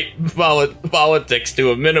Phoenix Wright politics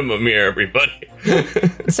to a minimum here, everybody.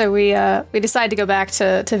 So we decide to go back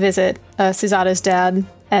to visit Suzada's dad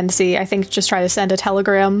and see. I think just try to send a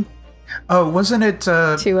telegram. Oh, wasn't it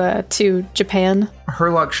to Japan?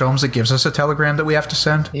 Herlock Sholmes that gives us a telegram that we have to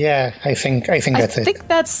send? Yeah, I think that's it. I think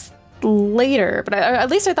that's later, but at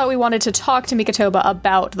least I thought we wanted to talk to Mikotoba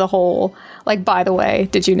about the whole, by the way,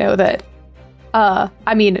 did you know that, no.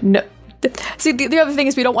 See, the other thing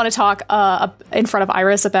is we don't want to talk in front of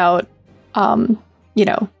Iris about,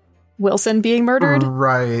 Wilson being murdered.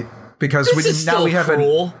 Right, because we have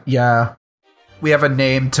cruel. We have a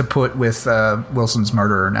name to put with Wilson's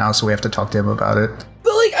murderer now, so we have to talk to him about it.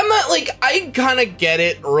 But I'm not I kind of get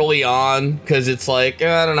it early on because it's I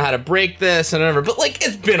don't know how to break this and whatever. But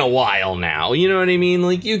it's been a while now. You know what I mean?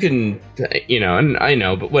 You can, and I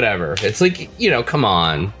know, but whatever. It's come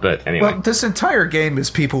on. But anyway, well, this entire game is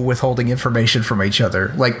people withholding information from each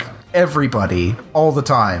other. Everybody, all the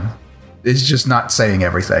time, is just not saying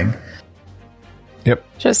everything. Yep.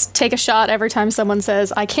 Just take a shot every time someone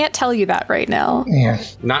says, I can't tell you that right now. Yeah.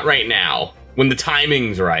 Not right now. When the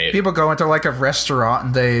timing's right. People go into a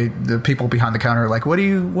restaurant and the people behind the counter are like, what do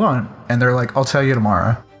you want? And they're like, I'll tell you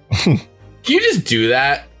tomorrow. Can you just do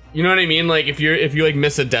that? You know what I mean? If you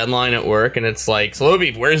miss a deadline at work and it's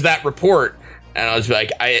Slobi, where's that report? And I was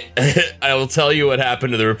like, I will tell you what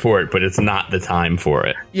happened to the report, but it's not the time for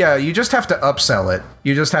it. Yeah, you just have to upsell it.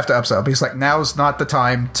 Because now's not the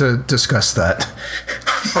time to discuss that.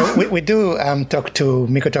 Well, we do talk to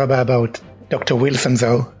Mikotoba about Dr. Wilson,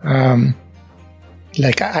 though.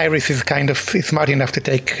 Iris is kind of smart enough to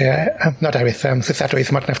take... not Iris, Susato is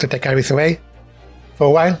smart enough to take Iris away for a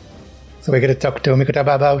while. So we're going to talk to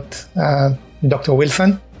Mikotoba about Dr.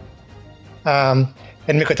 Wilson. And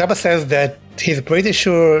Mikotoba says that he's pretty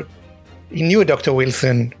sure he knew Dr.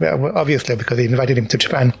 Wilson, obviously, because he invited him to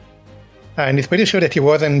Japan. And he's pretty sure that he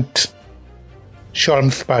wasn't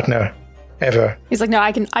Sholmes' partner. ever. He's like, no,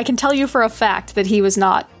 I can tell you for a fact that he was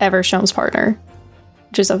not ever Sholmes' partner.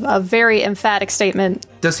 Which is a very emphatic statement.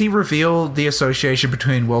 Does he reveal the association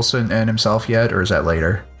between Wilson and himself yet, or is that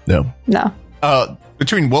later? No. No.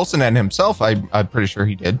 Between Wilson and himself, I'm pretty sure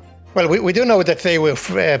he did. Well, we do know that they were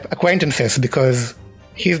acquaintances because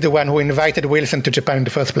he's the one who invited Wilson to Japan in the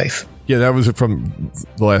first place. Yeah, that was from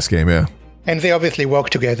the last game, yeah. And they obviously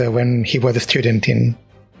worked together when he was a student in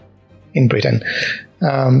Britain.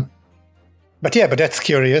 But that's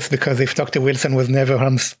curious because if Dr. Wilson was never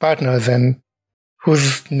Holmes' partner, then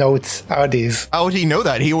whose notes are these? How would he know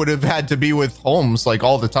that? He would have had to be with Holmes like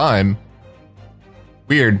all the time.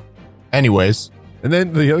 Weird. Anyways. And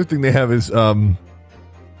then the other thing they have is the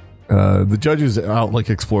judge is out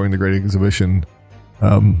like exploring the Great Exhibition.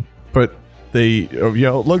 But they,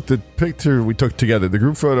 look, the picture we took together, the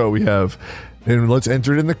group photo we have, and let's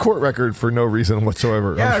enter it in the court record for no reason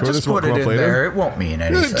whatsoever. Yeah, I'm sure just this put it in there. It won't mean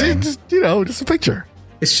anything. Just a picture.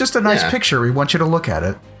 It's just a nice picture. We want you to look at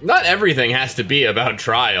it. Not everything has to be about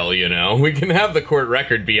trial, you know. We can have the court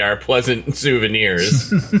record be our pleasant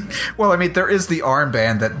souvenirs. Well, I mean, there is the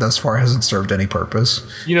armband that thus far hasn't served any purpose.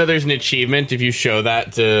 You know, there's an achievement if you show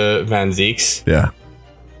that to Van Zieks. Yeah.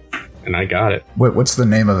 And I got it. What's the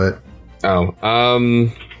name of it? Oh,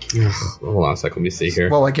 hold on a sec. Let me see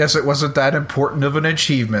here. Well, I guess it wasn't that important of an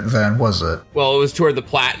achievement then, was it? Well, it was toward the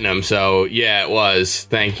platinum, so yeah, it was.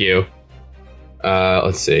 Thank you.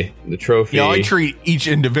 Let's see. The trophy. Yeah, I treat each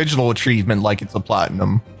individual achievement like it's a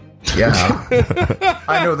platinum. Yeah.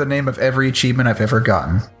 I know the name of every achievement I've ever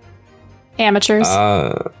gotten. Amateurs.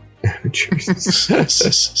 Amateurs.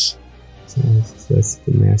 That's the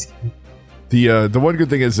masculine. The one good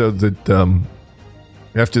thing is though that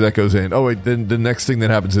after that goes in, then the next thing that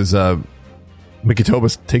happens is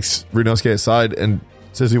Mikitoba takes Ryunosuke aside and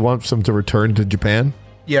says he wants him to return to Japan.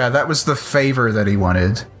 Yeah, that was the favor that he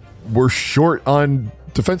wanted. We're short on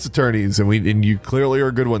defense attorneys, and you clearly are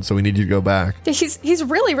a good one, so we need you to go back. He's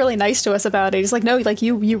really, really nice to us about it. He's like, no, like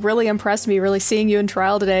you really impressed me. Really seeing you in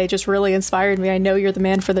trial today just really inspired me. I know you're the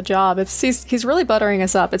man for the job. He's really buttering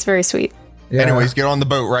us up. It's very sweet. Yeah. Anyways, get on the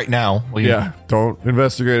boat right now. Don't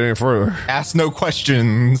investigate any further. Ask no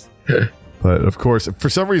questions. But of course, for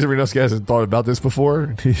some reason, Ryunosuke hasn't thought about this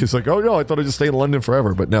before. He's just like, oh no, I thought I'd just stay in London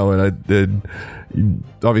forever. But no, and I did.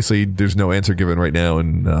 Obviously, there's no answer given right now,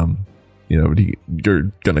 and you're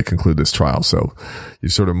going to conclude this trial, so you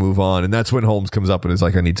sort of move on, and that's when Holmes comes up and is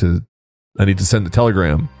like, I need to send a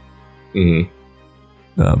telegram.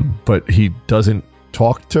 Mm-hmm. But he doesn't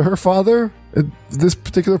talk to her father at this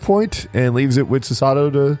particular point, and leaves it with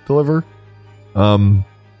Susato to deliver. And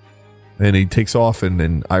he takes off,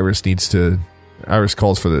 and Iris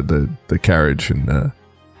calls for the carriage, and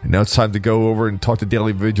now it's time to go over and talk to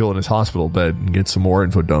Daily Vigil in his hospital bed and get some more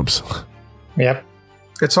info dumps. Yep.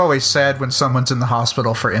 It's always sad when someone's in the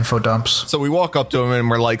hospital for info dumps. So we walk up to him and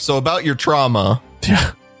we're like, so about your trauma.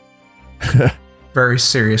 Yeah. Very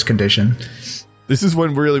serious condition. This is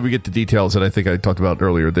when really we get the details that I think I talked about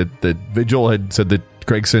earlier, that Vigil had said that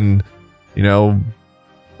Gregson, I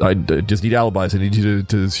just need alibis. I need you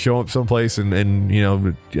to show up someplace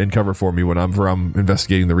and cover for me whenever I'm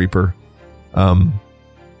investigating the Reaper.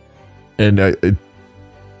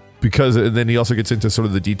 Because then he also gets into sort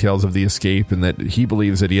of the details of the escape, and that he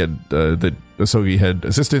believes that he had that Asogi had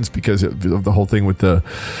assistance because of the whole thing with the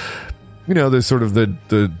sort of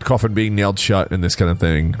the coffin being nailed shut and this kind of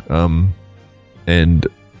thing. And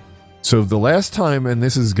so the last time, and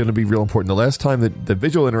this is going to be real important, the last time that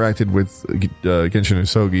Vigil interacted with Genshin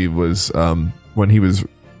Asogi was when he was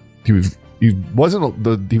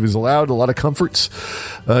allowed a lot of comforts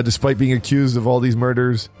despite being accused of all these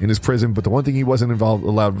murders in his prison. But the one thing he wasn't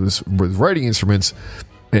allowed was writing instruments.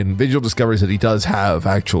 And Vigil discovers that he does have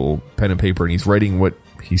actual pen and paper, and he's writing what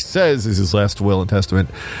he says is his last will and testament.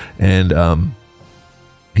 And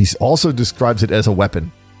he also describes it as a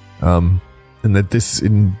weapon, and that this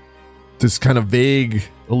kind of vague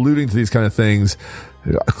alluding to these kind of things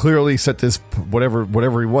clearly set this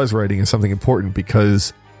whatever he was writing as something important,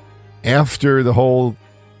 because after the whole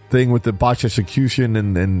thing with the botched execution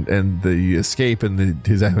and the escape and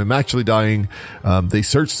him actually dying, they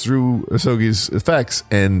searched through Asogi's effects,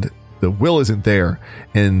 and the will isn't there,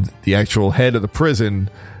 and the actual head of the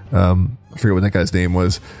prison, I forget what that guy's name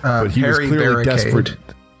was, but he was clearly desperate.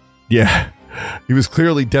 Yeah, he was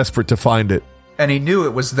clearly desperate to find it. And he knew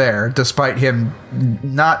it was there, despite him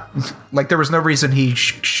not... Like, there was no reason he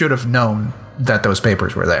should have known that those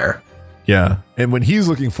papers were there. Yeah, and when he's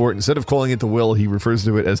looking for it, instead of calling it the will, he refers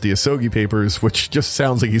to it as the Asogi papers, which just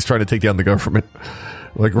sounds like he's trying to take down the government,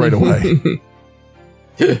 like, right away.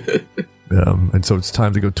 And so it's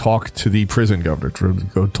time to go talk to the prison governor, to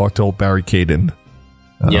go talk to old Barry Caden.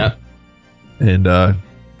 Yeah. And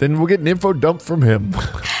then we'll get an info dump from him.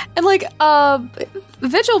 And like,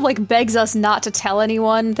 Vigil like begs us not to tell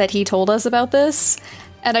anyone that he told us about this.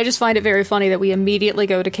 And I just find it very funny that we immediately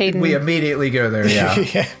go to Caden. We immediately go there,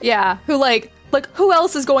 yeah. Yeah, who like who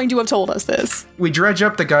else is going to have told us this? We dredge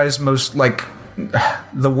up the guy's most, like,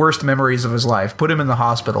 the worst memories of his life, put him in the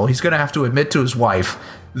hospital. He's going to have to admit to his wife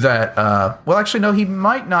that, well, actually, no, he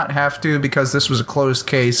might not have to because this was a closed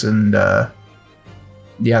case and,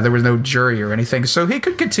 yeah, there was no jury or anything. So he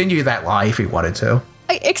could continue that lie if he wanted to.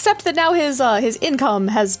 Except that now his income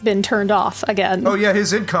has been turned off again. Oh yeah,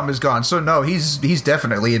 his income is gone. So no, he's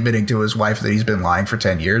definitely admitting to his wife that he's been lying for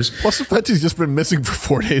 10 years. Plus the fact he's just been missing for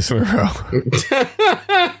 4 days in a row.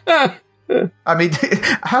 I mean,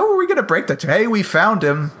 how are we going to break that? Hey, we found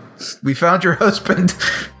him. We found your husband.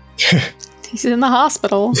 He's in the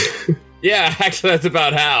hospital. Yeah, actually, that's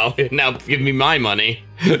about how. Now give me my money.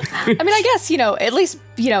 I mean, I guess, at least,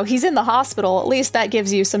 he's in the hospital. At least that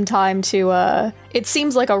gives you some time to, it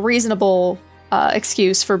seems like a reasonable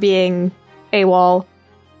excuse for being AWOL.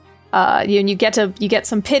 You get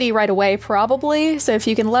some pity right away, probably. So if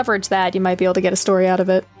you can leverage that, you might be able to get a story out of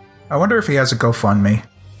it. I wonder if he has a GoFundMe.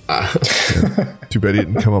 Too bad he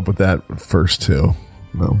didn't come up with that first, too.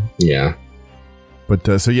 No. Yeah.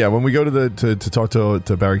 But, so yeah, when we go to talk to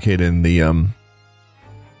Barry Caden,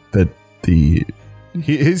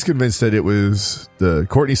 he's convinced that it was the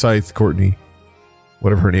Courtney,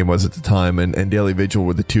 whatever her name was at the time, and Daily Vigil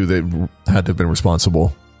were the two that had to have been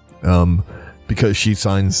responsible. Because she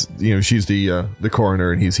signs, she's the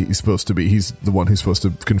coroner, and he's the one who's supposed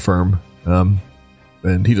to confirm.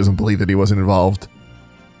 And he doesn't believe that he wasn't involved.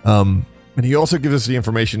 And he also gives us the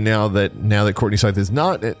information now that Courtney Scythe is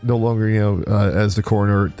no longer, as the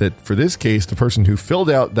coroner, that for this case, the person who filled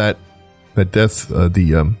out that death,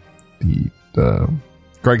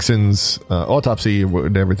 Gregson's autopsy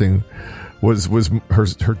and everything was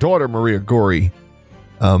her daughter, Maria Gorey.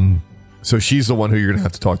 So she's the one who you're going to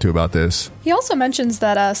have to talk to about this. He also mentions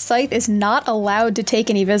that Scythe is not allowed to take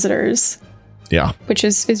any visitors. Yeah. Which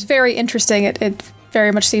is very interesting. It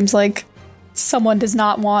very much seems like someone does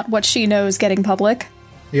not want what she knows getting public.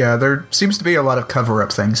 Yeah, there seems to be a lot of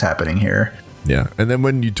cover-up things happening here. Yeah, and then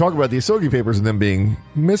when you talk about the Asogi papers and them being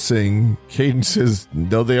missing, Caden says,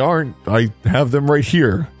 no, they aren't. I have them right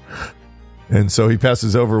here. And so he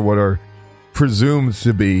passes over what are presumed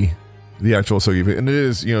to be the actual Asogi papers. And it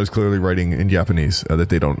is, it's clearly writing in Japanese that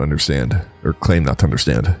they don't understand, or claim not to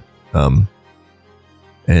understand.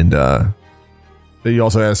 He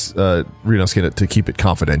also asks Ryunosuke to keep it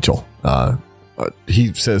confidential.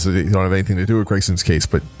 He says that he don't have anything to do with Gregson's case,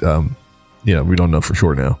 but we don't know for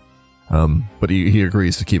sure now. But he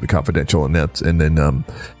agrees to keep it confidential, and then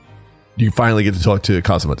you finally get to talk to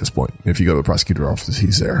Kazuma at this point. If you go to the prosecutor's office,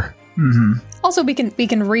 he's there. Mm-hmm. Also, we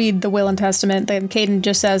can read the will and testament. Then Caden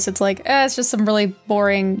just says it's like, it's just some really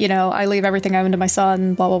boring, I leave everything I own to my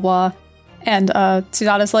son, blah blah blah. And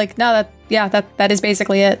Tsunada's like, no, that is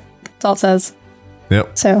basically it. That's all it says.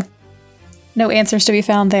 Yep. So, no answers to be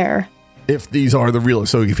found there. If these are the real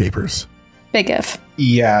Asogi papers. Big if.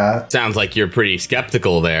 Yeah. Sounds like you're pretty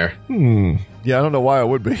skeptical there. Yeah, I don't know why I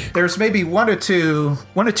would be. There's maybe one or two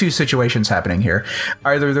situations happening here.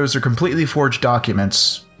 Either those are completely forged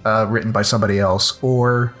documents written by somebody else,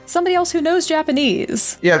 or somebody else who knows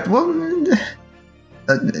Japanese. Yeah, well,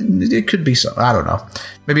 it could be some. I don't know.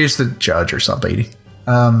 Maybe it's the judge or somebody.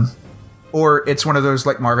 Or it's one of those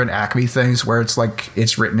like Marvin Acme things where it's like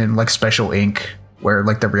it's written in like special ink where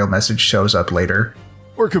like the real message shows up later.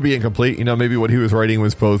 Or it could be incomplete. Maybe what he was writing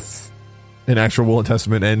was both an actual will and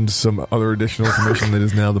testament and some other additional information that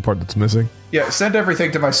is now the part that's missing. Yeah, send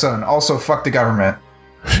everything to my son. Also, fuck the government.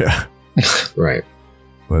 Yeah. Right.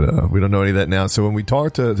 But we don't know any of that now. So when we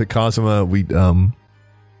talk to Kazuma, we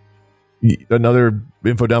another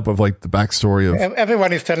info dump of like the backstory of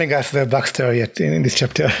everyone is telling us the backstory in this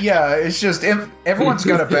chapter. Yeah, it's just everyone's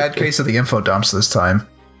got a bad case of the info dumps this time.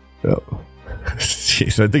 Oh.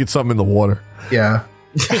 Jeez, I think it's something in the water. Yeah.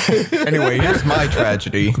 Anyway, here's my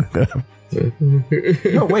tragedy.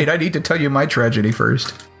 No, wait, I need to tell you my tragedy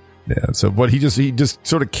first. Yeah, so what he just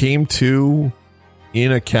sort of came to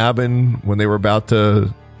in a cabin when they were about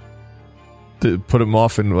to put him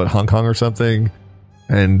off in Hong Kong or something,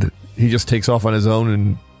 and he just takes off on his own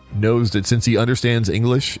and knows that since he understands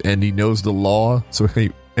English and he knows the law, so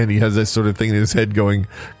he has this sort of thing in his head going,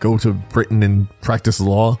 go to Britain and practice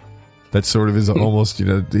law. That's sort of his almost,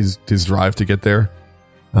 his drive to get there.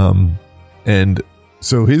 And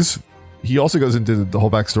so he also goes into the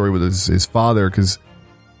whole backstory with his father, because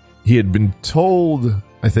he had been told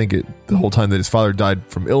I think the whole time that his father died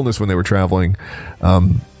from illness when they were traveling,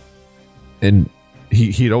 and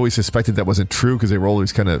he'd always suspected that wasn't true because they were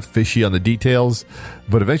always kind of fishy on the details.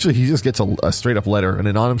 But eventually, he just gets a straight up letter, an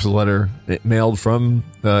anonymous letter mailed from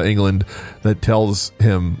England that tells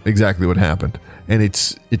him exactly what happened. And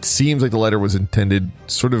it seems like the letter was intended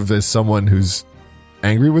sort of as someone who's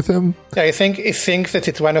angry with him. Yeah, I think that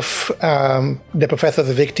it's one of the professor's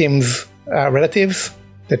victims' relatives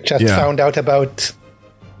that just found out about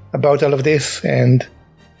all of this and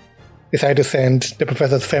decided to send the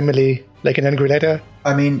professor's family like an angry letter.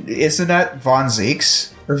 I mean, isn't that Von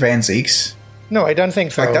Zieks or Van Zieks? No, I don't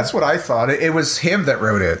think so. Like, that's what I thought. It was him that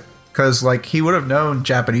wrote it. Because, like, he would have known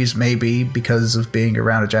Japanese maybe because of being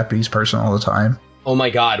around a Japanese person all the time. Oh my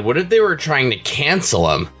god, what if they were trying to cancel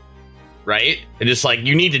him? Right? And just like,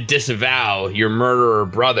 you need to disavow your murderer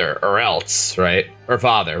brother or else, right? Or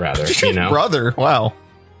father, rather, you know? Brother, wow.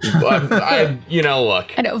 Look. I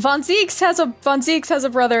know Von Zieks has a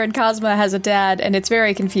brother and Cosma has a dad, and it's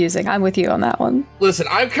very confusing. I'm with you on that one. Listen,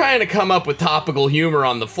 I've kind of come up with topical humor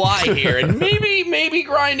on the fly here, and maybe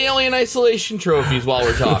grind Alien Isolation trophies while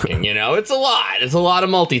we're talking, you know? It's a lot of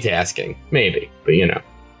multitasking. Maybe, but you know.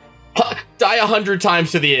 Die 100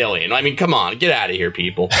 times to the alien. I mean, come on, get out of here,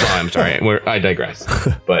 people. Oh, I'm sorry, I digress.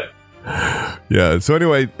 But yeah. So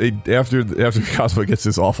anyway, after Cosmo gets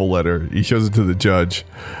this awful letter, he shows it to the judge,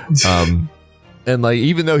 and like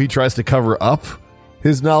even though he tries to cover up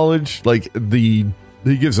his knowledge, like he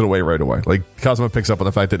gives it away right away. Like Cosmo picks up on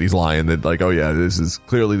the fact that he's lying. That like, oh yeah, this is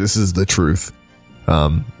the truth.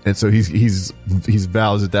 And so he's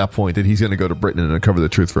vows at that point that he's going to go to Britain and uncover the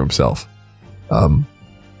truth for himself.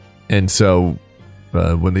 And so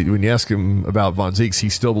when you ask him about Von Zieks, he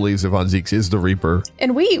still believes that Von Zieks is the Reaper.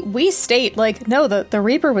 And we state, like, no, the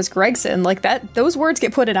Reaper was Gregson. Like, that, those words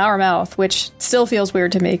get put in our mouth, which still feels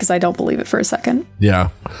weird to me because I don't believe it for a second.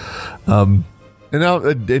 Yeah. And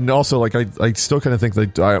also, like, I still kind of think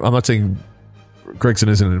that I'm not saying Gregson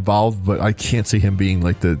isn't involved, but I can't see him being,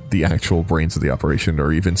 like, the actual brains of the operation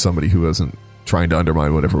or even somebody who isn't trying to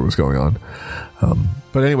undermine whatever was going on.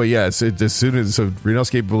 But anyway, yeah, as soon as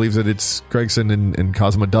Renosuke believes that it's Gregson and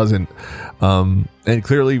Cosmo doesn't, and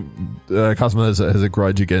clearly Cosmo has a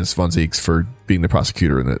grudge against Von Zieks for being the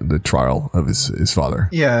prosecutor in the trial of his father.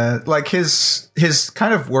 Yeah, like his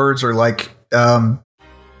kind of words are like,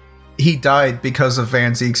 he died because of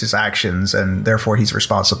Van Zieks' actions, and therefore he's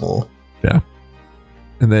responsible. Yeah.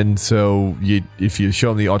 And then so if you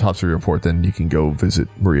show him the autopsy report, then you can go visit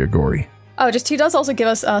Maria Gori. Oh, he does also give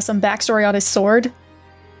us some backstory on his sword.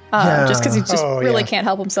 Just because he really can't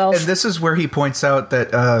help himself. And this is where he points out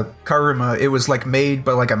that Karuma, it was like made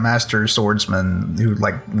by like a master swordsman who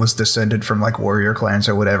like was descended from like warrior clans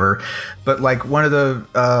or whatever. But like one of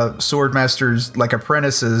the sword master's like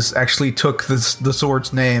apprentices actually took the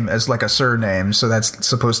sword's name as like a surname. So that's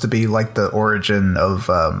supposed to be like the origin of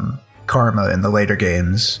Karma in the later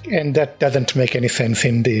games. And that doesn't make any sense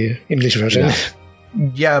in the English version. No.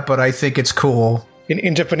 Yeah, but I think it's cool.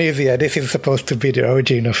 In Japanese, yeah, this is supposed to be the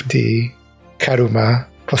origin of the Karuma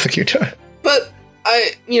prosecutor. But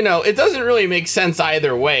it doesn't really make sense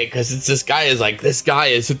either way, because it's this guy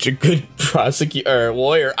is such a good prosecutor or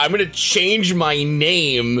lawyer. I'm going to change my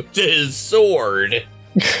name to his sword.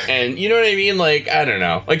 And you know what I mean? Like, I don't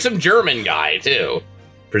know. Like some German guy, too,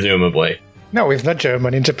 presumably. No, he's not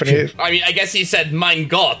German in Japanese. I mean, I guess he said Mein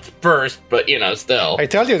Gott first, but, still. I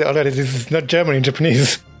told you already, this is not German in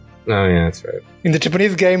Japanese. Oh, yeah, that's right. In the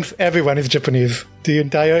Japanese games, everyone is Japanese. The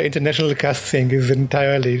entire international cast thing is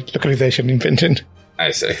entirely localization invention.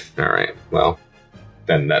 I see. All right. Well,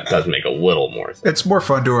 then that does make a little more sense. It's more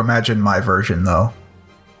fun to imagine my version, though.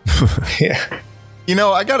 Yeah.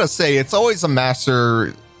 I gotta say, it's always a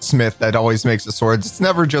master smith that always makes the swords. It's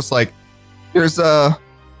never just like, here's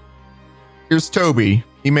Toby.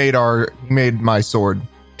 He made my sword.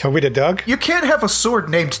 Toby the dog? You can't have a sword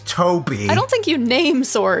named Toby. I don't think you name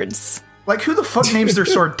swords. Like, who the fuck names their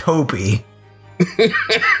sword Toby?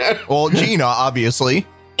 Well, Gina, obviously.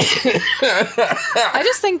 I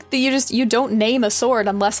just think that you don't name a sword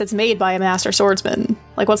unless it's made by a master swordsman.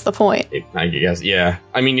 Like, what's the point? I guess, yeah.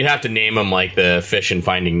 I mean, you'd have to name them like the fish in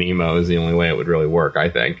Finding Nemo is the only way it would really work, I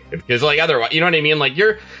think. Because, like, otherwise, you know what I mean? Like,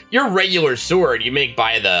 your regular sword you make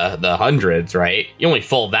by the hundreds, right? You only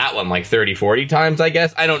fold that one like 30, 40 times, I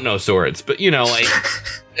guess. I don't know swords, but, like...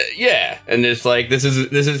 yeah, and it's like, this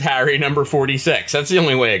is Harry number 46. That's the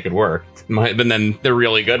only way it could work. But then the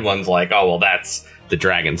really good ones like, oh, well, that's the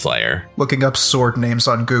Dragon Slayer. Looking up sword names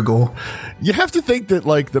on Google. You have to think that,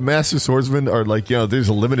 like, the master swordsmen are like, there's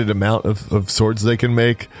a limited amount of swords they can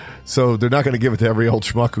make. So they're not going to give it to every old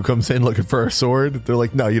schmuck who comes in looking for a sword. They're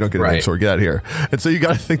like, no, you don't get a name sword. Get out of here. And so you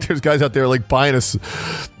got to think there's guys out there like going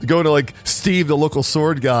to like Steve, the local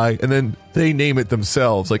sword guy, and then they name it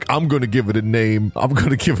themselves. Like, I'm going to give it a name.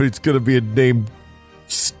 It's going to be a name,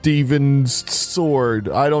 Steven's sword.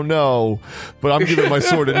 I don't know, but I'm giving my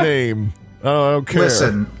sword a name. I don't care.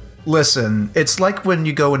 Listen. It's like when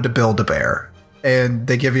you go into Build-A-Bear and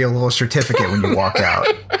they give you a little certificate when you walk out.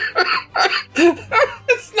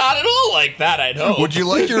 It's not at all like that, I'd hope. Would you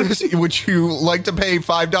like to pay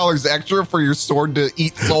 $5 extra for your sword to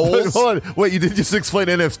eat souls? Hold on. Wait, you did just explain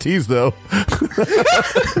NFTs though.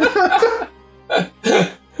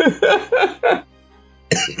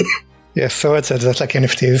 Yeah, swords are just like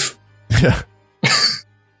NFTs. Yeah.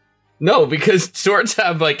 No, because swords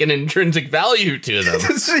have like an intrinsic value to them.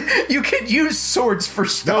 You can use swords for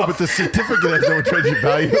stuff. No, but the certificate has no intrinsic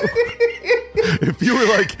value. If you were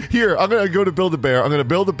like, here, I'm going to go to Build-A-Bear, I'm going to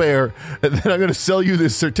build a bear, and then I'm going to sell you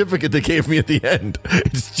this certificate they gave me at the end.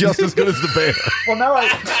 It's just as good as the bear. Well, now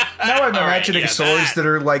I'm imagining swords that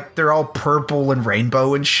are like, they're all purple and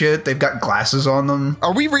rainbow and shit. They've got glasses on them.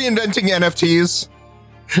 Are we reinventing NFTs?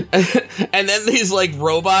 And then these like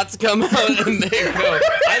robots come out and they go,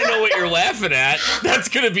 I don't know what you're laughing at. That's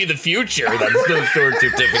gonna be the future. That's those sword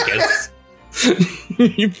certificates.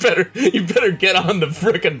 You better get on the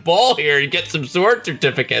frickin' ball here and get some sword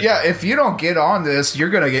certificates. Yeah, if you don't get on this, you're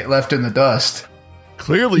gonna get left in the dust.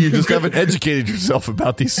 Clearly, you just haven't educated yourself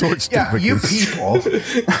about these sword certificates. Yeah, you people.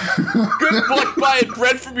 Good luck buying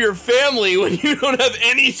bread from your family when you don't have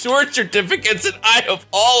any sword certificates and I have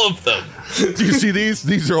all of them. Do you see these?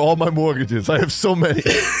 These are all my mortgages. I have so many.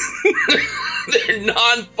 They're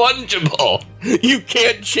non-fungible. You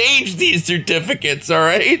can't change these certificates, all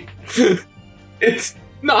right? It's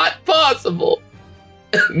not possible.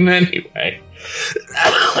 Anyway.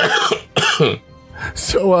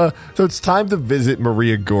 So it's time to visit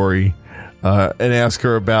Maria Gori and ask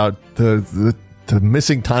her about the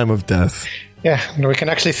missing time of death. Yeah, we can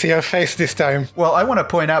actually see her face this time. Well, I want to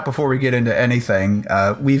point out before we get into anything,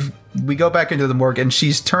 we go back into the morgue and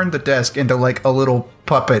she's turned the desk into like a little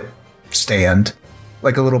puppet stand,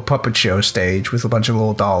 like a little puppet show stage with a bunch of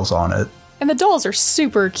little dolls on it. And the dolls are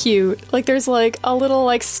super cute. Like there's like a little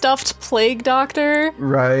like stuffed plague doctor.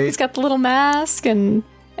 Right. He's got the little mask and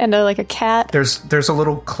like a cat. There's a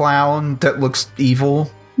little clown that looks evil.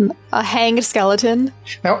 A hanged skeleton.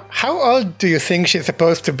 Now, how old do you think she's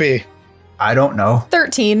supposed to be? I don't know.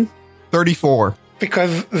 13. 34.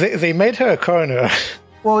 Because they made her a coroner.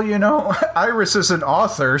 Well, you know, Iris is an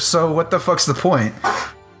author, so what the fuck's the point?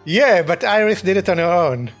 Yeah, but Iris did it on her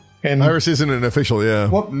own. And Iris isn't an official, yeah.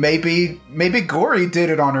 Well, maybe Gori did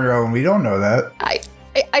it on her own. We don't know that.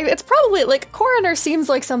 It's probably like coroner seems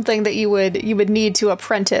like something that you would need to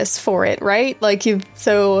apprentice for it, right? Like you've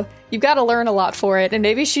got to learn a lot for it, and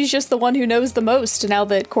maybe she's just the one who knows the most now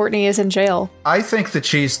that Courtney is in jail. I think that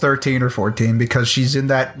she's 13 or 14 because she's in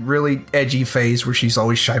that really edgy phase where she's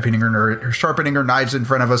always sharpening her knives in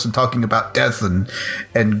front of us and talking about death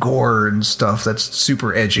and gore and stuff that's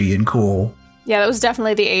super edgy and cool. Yeah, that was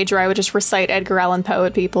definitely the age where I would just recite Edgar Allan Poe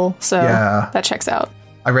at people, so yeah. That checks out.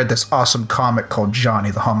 I read this awesome comic called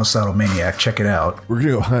Johnny the Homicidal Maniac. Check it out. We're going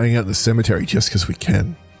to go hang out in the cemetery just because we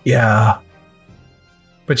can. Yeah.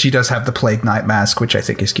 But she does have the Plague Knight mask, which I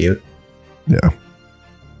think is cute. Yeah.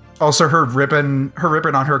 Also, her ribbon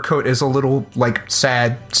on her coat is a little, like,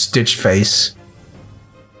 sad, stitched face.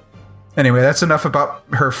 Anyway, that's enough about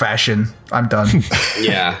her fashion. I'm done.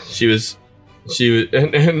 Yeah, she was,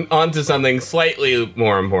 and on to something slightly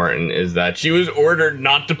more important is that she was ordered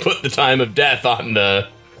not to put the time of death on the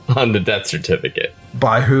death certificate.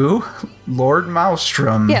 By who? Lord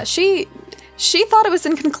Maelstrom. Yeah, she thought it was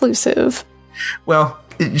inconclusive. Well,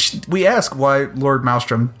 we asked why Lord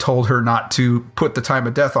Maelstrom told her not to put the time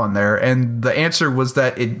of death on there, and the answer was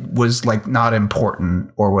that it was, like, not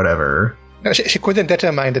important or whatever. No, she couldn't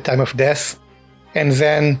determine the time of death. And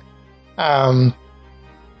then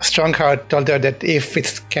Strongheart told her that if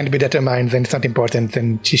it can't be determined, then it's not important,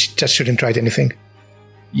 then she just shouldn't write anything.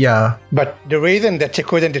 Yeah. But the reason that she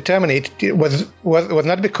couldn't determine it was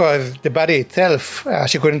not because the body itself,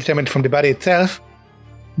 she couldn't determine it from the body itself,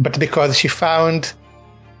 but because she found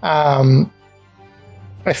a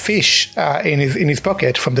fish in his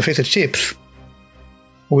pocket from the fish and chips,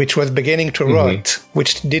 which was beginning to rot,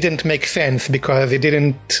 which didn't make sense because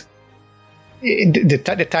the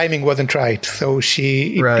timing wasn't right. So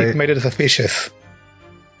it made it suspicious.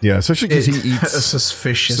 Yeah, especially because he eats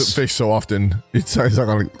suspicious fish so often. It's not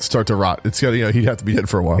going to start to rot. It's got he'd have to be dead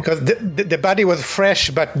for a while. Because the body was fresh,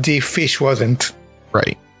 but the fish wasn't.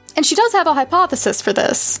 Right. And she does have a hypothesis for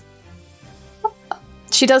this.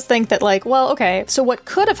 She does think that, like, well, okay, so what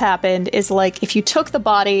could have happened is, like, if you took the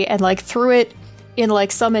body and, like, threw it in,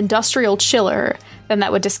 like, some industrial chiller, then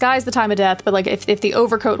that would disguise the time of death, but, like, if the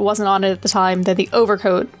overcoat wasn't on it at the time, then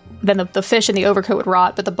the fish in the overcoat would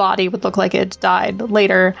rot, but the body would look like it died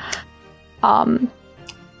later. But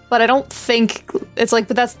I don't think it's like,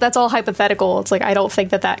 but that's all hypothetical. It's like, I don't think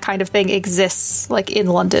that kind of thing exists, like, in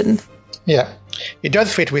London. Yeah. It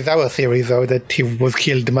does fit with our theory, though, that he was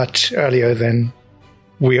killed much earlier than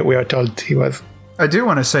we are told he was. I do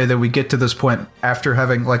want to say that we get to this point after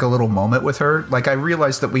having like a little moment with her. Like, I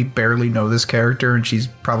realize that we barely know this character and she's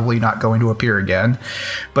probably not going to appear again.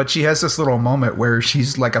 But she has this little moment where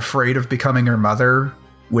she's like afraid of becoming her mother,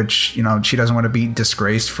 which, you know, she doesn't want to be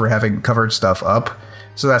disgraced for having covered stuff up.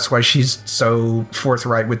 So that's why she's so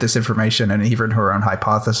forthright with this information and even her own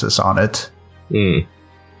hypothesis on it.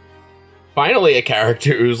 Finally, a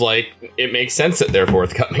character who's like, it makes sense that they're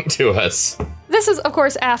forthcoming to us. This is, of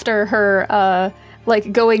course, after her,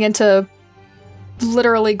 like, going into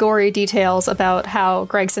literally gory details about how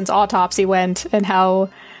Gregson's autopsy went and how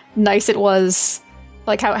nice it was,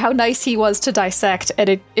 like, how nice he was to dissect,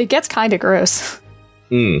 and it gets kind of gross.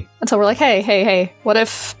 Until we're like, hey, what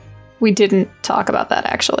if we didn't talk about that,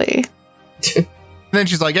 actually? And then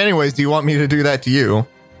she's like, anyways, do you want me to do that to you?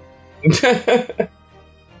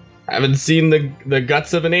 Haven't seen the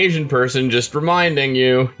guts of an Asian person, just reminding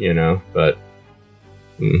you, you know, but...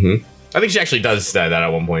 I think she actually does say that at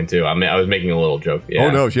one point, too. I mean, I was making a little joke. Yeah.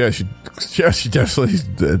 Oh, no, yeah, she definitely...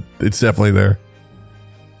 It's definitely there.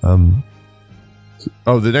 The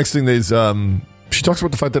next thing is... she talks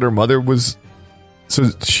about the fact that her mother was...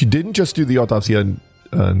 So she didn't just do the autopsy on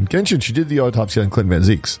Genshin, she did the autopsy on Clint Van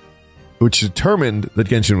Zieks, which determined that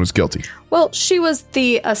Genshin was guilty. Well, she was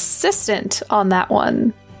the assistant on that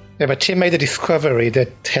one. Yeah, but she made a discovery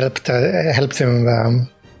that helped him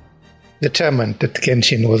determine that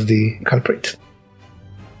Genshin was the culprit.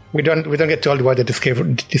 We don't get told what the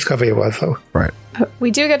discovery was, though. Right.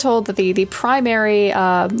 We do get told that the primary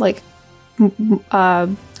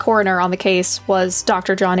coroner on the case was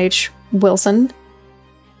Dr. John H. Wilson,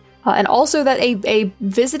 and also that a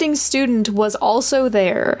visiting student was also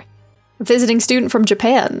there, a visiting student from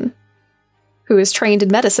Japan, who is trained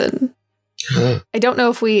in medicine. I don't know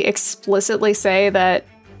if we explicitly say that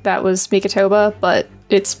was Mikotoba, but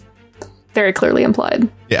it's very clearly implied.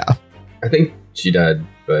 Yeah. I think she died,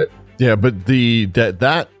 but... Yeah, but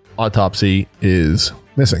that autopsy is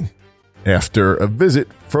missing after a visit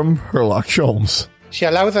from Herlock Sholmes. She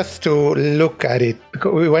allows us to look at it,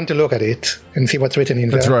 because we want to look at it and see what's written in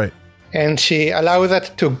there. That's right. And she allows us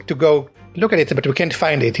to go look at it, but we can't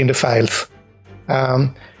find it in the files.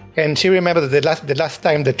 And she remembers the last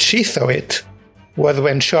time that she saw it was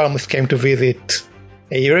when Sholmes came to visit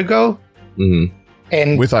a year ago. Mm-hmm.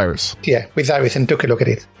 And with Iris. Yeah, with Iris, and took a look at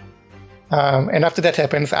it. And after that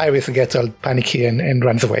happens, Iris gets all panicky and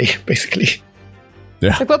runs away, basically.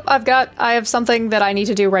 Yeah. Like, whoop, I have something that I need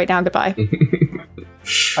to do right now. Goodbye.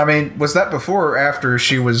 I mean, was that before or after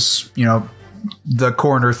she was, you know, the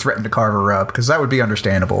coroner threatened to carve her up? Because that would be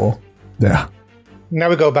understandable. Yeah. Now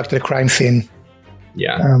we go back to the crime scene.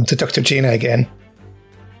 Yeah. To talk to Gina again.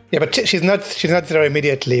 Yeah, but she's not there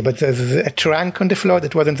immediately, but there's a trunk on the floor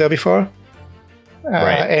that wasn't there before.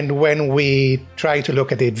 Right. And when we try to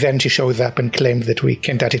look at it, then she shows up and claims that we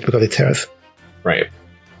can't touch it because it's hers. Right.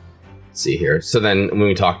 Let's see here. So then when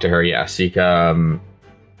we talk to her, yeah,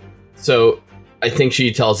 so I think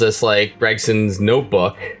she tells us, like, Gregson's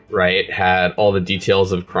notebook, right, had all the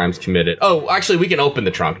details of crimes committed. Oh, actually, we can open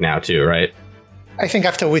the trunk now, too, right? I think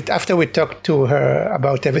after we talk to her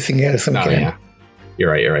about everything else. Yeah.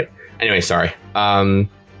 You're right. Anyway, sorry.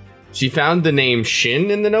 She found the name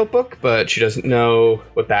Shin in the notebook, but she doesn't know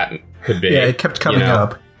what that could be. Yeah, it kept coming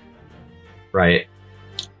up. Right.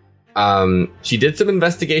 She did some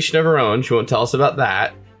investigation of her own. She won't tell us about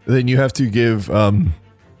that. Then you have to give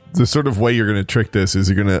the sort of way you're going to trick this is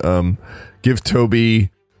you're going to give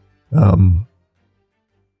Toby. I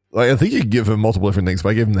think you could give him multiple different things, but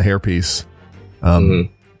I gave him the hairpiece,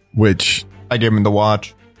 which I gave him the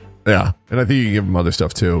watch. Yeah, and I think you can give him other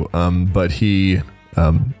stuff too. But he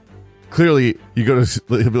clearly he'll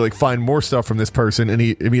be like, find more stuff from this person, and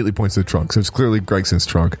he immediately points to the trunk. So it's clearly Gregson's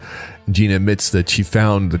trunk. And Gina admits that she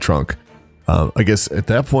found the trunk. I guess at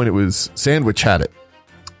that point it was Sandwich had it.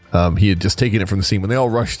 He had just taken it from the scene when they all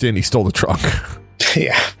rushed in. He stole the trunk.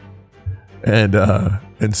 Yeah,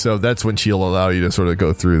 and so that's when she'll allow you to sort of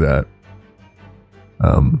go through that.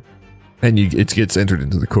 and it gets entered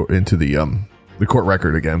into the court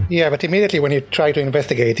record again. Yeah, but immediately when you try to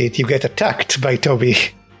investigate it, you get attacked by Toby,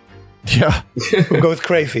 Yeah. who goes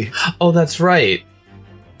crazy. Oh, that's right.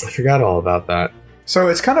 I forgot all about that. So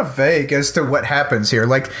it's kind of vague as to what happens here.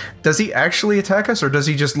 Like, does he actually attack us, or does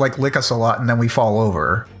he just like lick us a lot and then we fall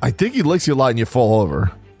over? I think he licks you a lot and you fall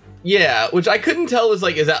over. Yeah, which I couldn't tell was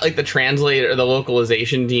like, is that like the translator or the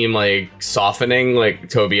localization team like softening like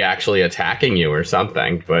Toby actually attacking you or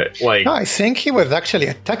something? But like, No, I think he was actually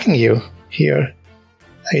attacking you here.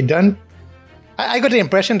 I got the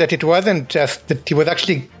impression that it wasn't just that he was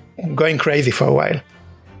actually going crazy for a while.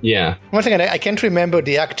 yeah, Once again, I can't remember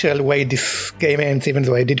the actual way this game ends, even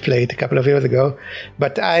though I did play it a couple of years ago.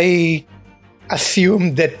 But I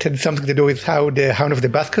assume that had something to do with how the Hound of the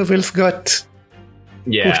Baskervilles got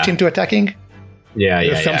yeah, pushed into attacking. yeah,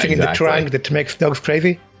 There's something in the trunk that makes dogs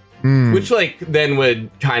crazy. Which like then would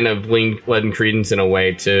kind of lend credence in a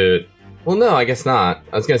way to. Well, no, I guess not.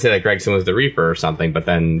 I was gonna say that Gregson was the Reaper or something, but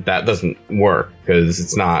then that doesn't work because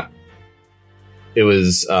it's not. It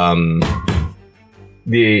was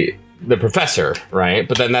the professor, right?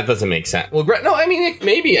 But then that doesn't make sense. Well, no, I mean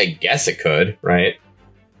maybe I guess it could, right?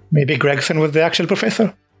 Maybe Gregson was the actual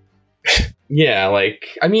professor. Yeah,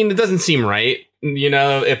 like I mean it doesn't seem right, you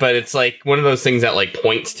know, but it's like one of those things that like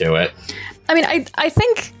points to it. I mean, I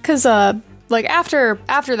think because like after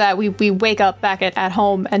that we wake up back at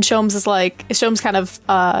home and Sholmes kind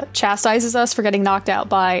of chastises us for getting knocked out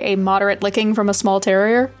by a moderate licking from a small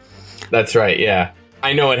terrier. That's right, yeah.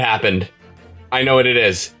 I know what happened. I know what it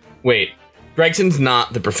is. Wait, Gregson's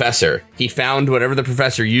not the professor. He found whatever the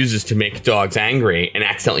professor uses to make dogs angry and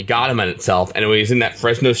accidentally got him at itself, and when he was in that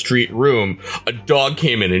Fresno Street room, a dog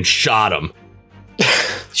came in and shot him.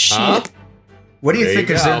 Shit. Huh? What do you There think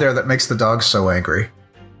you is go. in there that makes the dogs so angry?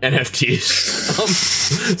 NFTs.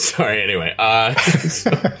 Sorry, anyway.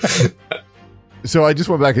 So I just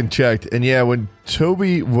went back and checked, and yeah, when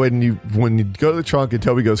you go to the trunk and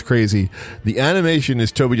Toby goes crazy, the animation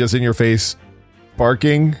is Toby just in your face,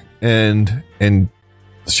 barking and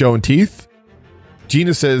showing teeth.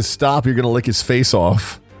 Gina says, "Stop! You're gonna lick his face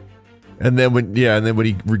off." And then when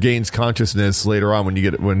he regains consciousness later on, when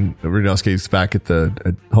Ryunosuke's back at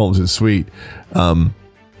Holmes' suite, and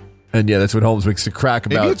yeah, that's when Holmes makes a crack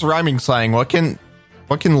about. Maybe it's rhyming slang. What can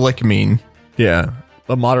lick mean? Yeah.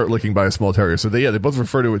 A moderate licking by a small terrier. So they both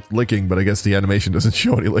refer to it licking, but I guess the animation doesn't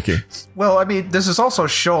show any licking. Well, I mean, this is also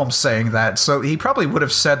Sholmes saying that, so he probably would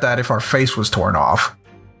have said that if our face was torn off.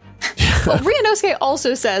 Well, Ryunosuke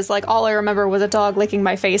also says, like, all I remember was a dog licking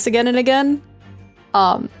my face again and again.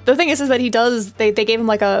 The thing is that they gave him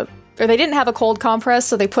they didn't have a cold compress,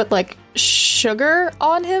 so they put like sugar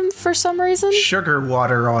on him for some reason. Sugar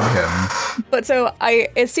water on him. But so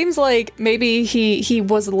it seems like maybe he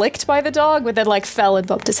was licked by the dog, but then like fell and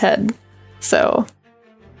bumped his head. So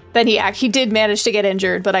then he did manage to get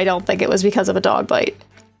injured, but I don't think it was because of a dog bite.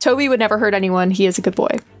 Toby would never hurt anyone. He is a good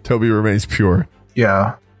boy. Toby remains pure.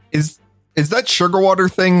 Yeah. Is that sugar water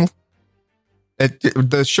thing?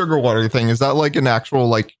 The sugar water thing, is that like an actual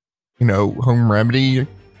like, home remedy?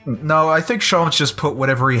 No, I think Sholmes just put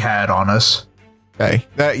whatever he had on us. Okay.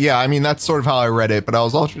 I mean, that's sort of how I read it, but I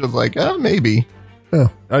was also just like, maybe. Oh,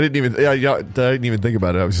 I didn't even think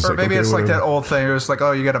about it. I was just Or maybe it's like that old thing. It was like,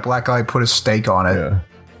 oh, you got a black eye, put a steak on it. Yeah.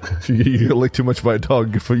 You get licked too much by a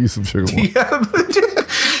dog, for you some sugar water.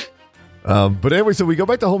 Yeah. But anyway, so we go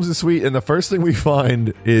back to Holmes' suite, and the first thing we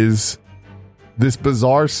find is this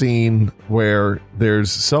bizarre scene where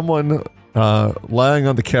there's someone lying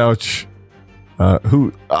on the couch.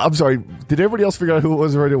 Who? I'm sorry. Did everybody else figure out who it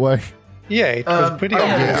was right away? Yeah, it was pretty I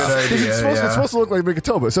obvious. had a good idea, It's supposed to look like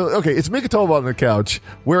Mikitoba. So, okay, it's Mikitoba on the couch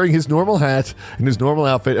wearing his normal hat and his normal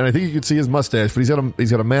outfit, and I think you can see his mustache, but he's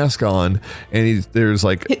got a mask on, and there's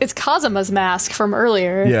like It's Kazuma's mask from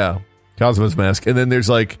earlier. yeah, Kazuma's mask, and then there's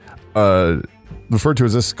like referred to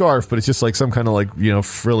as a scarf, but it's just like some kind of like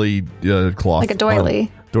frilly cloth, Like a doily.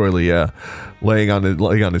 Doily, yeah, laying on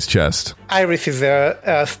his chest. Iris is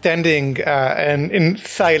there, standing and in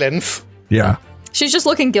silence. Yeah, She's just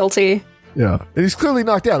looking guilty. yeah, and he's clearly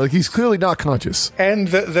knocked out. Like he's clearly not conscious. And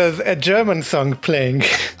there's a German song playing.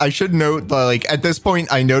 I should note that, like, at this point,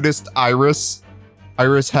 I noticed Iris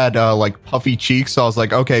had like puffy cheeks, so I was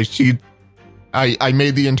like, okay, I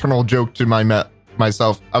made the internal joke to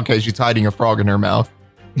myself. Okay, she's hiding a frog in her mouth.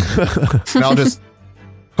 And I'll just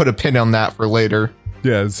put a pin on that for later.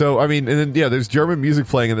 Yeah, so I mean, and then there's German music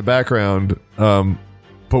playing in the background,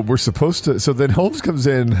 but we're supposed to. So then Holmes comes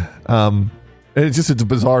in, and it's a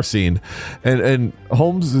bizarre scene, and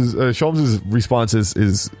Sholmes' response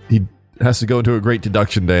is he has to go into a great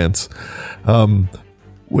deduction dance,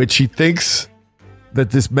 which he thinks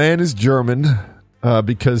that this man is German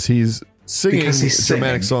because he's singing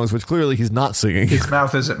Germanic songs, which clearly he's not singing. His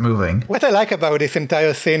mouth isn't moving. What I like about this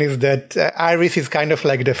entire scene is that Iris is kind of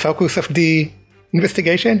like the focus of the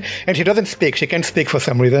investigation, and she doesn't speak. She can't speak for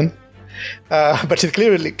some reason. But she's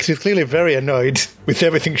clearly very annoyed with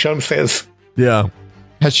everything Sean says. Yeah.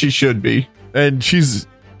 As she should be. And she's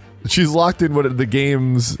locked in what the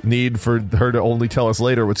games need for her to only tell us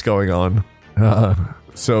later what's going on.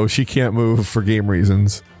 So she can't move for game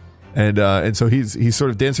reasons. And so he's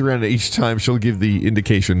sort of dancing around, and each time she'll give the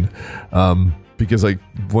indication. Because like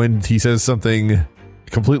when he says something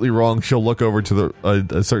completely wrong, she'll look over to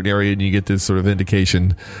a certain area, and you get this sort of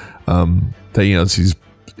indication that, you know, she's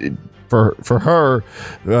for her,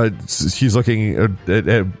 she's looking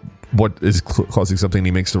at what is causing something, and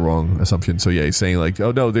he makes the wrong assumption. So yeah, he's saying like,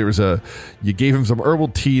 oh no, you gave him some herbal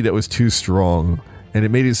tea that was too strong, and it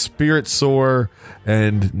made his spirit soar,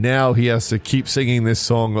 and now he has to keep singing this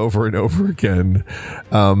song over and over again.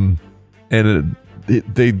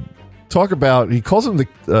 They talk about, he calls him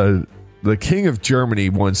the King of Germany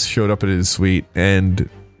once showed up at his suite, and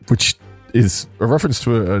which is a reference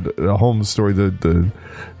to a Holmes story.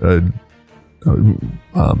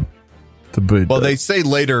 Well, they say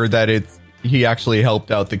later that he actually helped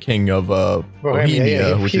out the king of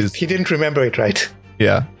Bohemia, which he didn't remember it right.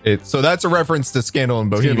 Yeah, so that's a reference to Scandal in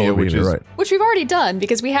Bohemia, which is right. Which we've already done,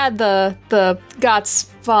 because we had the Gotts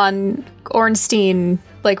von Ornstein,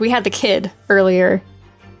 like we had the kid earlier.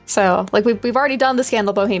 So like we've already done the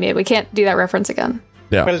Scandal Bohemia. We can't do that reference again.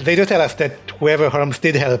 Yeah. Well, they do tell us that whoever Holmes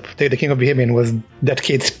did help, the King of Bohemia, was that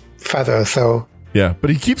kid's father. So yeah, but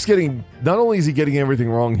he keeps getting, not only is he getting everything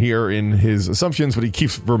wrong here in his assumptions, but he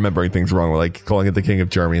keeps remembering things wrong, like calling it the King of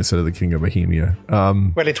Germany instead of the King of Bohemia.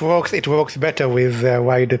 Well, it works better with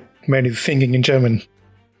why the man is singing in German.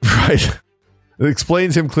 Right. It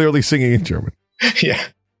explains him clearly singing in German. Yeah.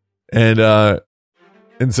 And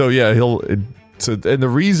so yeah, and the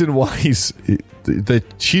reason why that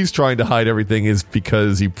she's trying to hide everything is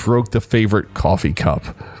because he broke the favorite coffee cup,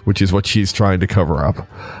 which is what she's trying to cover up.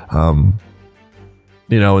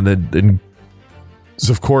 You know, and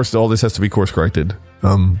so of course all this has to be course corrected.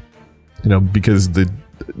 You know, because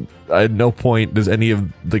at no point does any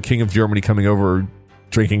of the King of Germany coming over,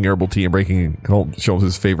 drinking herbal tea and breaking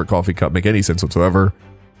Holmes' favorite coffee cup make any sense whatsoever.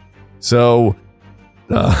 So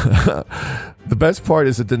the best part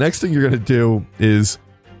is that the next thing you're going to do is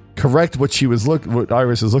correct what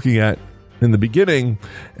Iris is looking at in the beginning,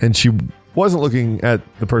 and she wasn't looking at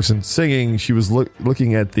the person singing. She was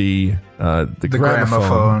looking at the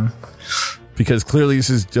gramophone. Because clearly this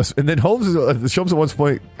is just... And then Holmes at one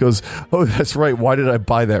point goes, oh, that's right, why did I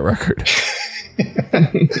buy that record?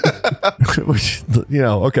 Which, you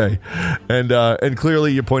know, okay. And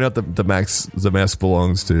clearly you point out the mask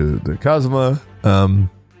belongs to the Cosma.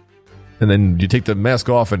 And then you take the mask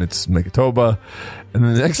off and it's Meketoba. And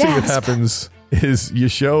then the next thing that happens is you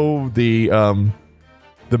show the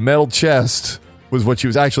metal chest was what she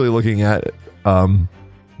was actually looking at,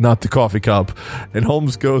 not the coffee cup. And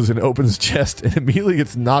Holmes goes and opens the chest and immediately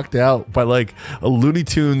gets knocked out by like a Looney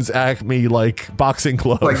Tunes Acme like boxing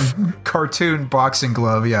glove, like cartoon boxing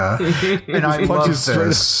glove. Yeah, and I love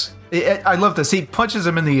this. I love this. He punches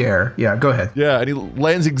him in the air. Yeah, go ahead. Yeah, and he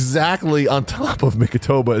lands exactly on top of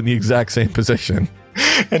Meketoba in the exact same position.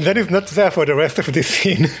 And then he's not there for the rest of the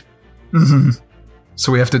scene. Mm-hmm.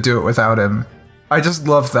 So we have to do it without him. I just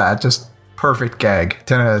love that. Just perfect gag.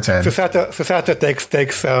 10 out of 10.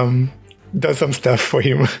 Susato does some stuff for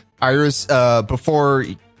him. Iris, before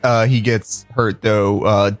he gets hurt,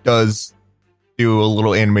 though, does do a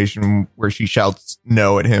little animation where she shouts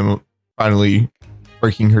no at him, finally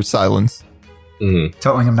breaking her silence. Mm-hmm.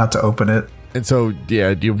 Telling him not to open it. And so,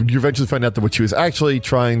 yeah, you eventually find out that what she was actually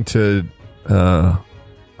trying to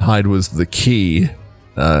hide was the key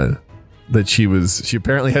that she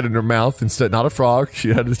apparently had in her mouth instead, not a frog. She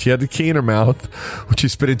had the key in her mouth, which she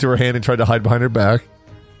spit into her hand and tried to hide behind her back.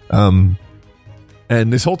 And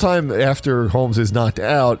this whole time after Holmes is knocked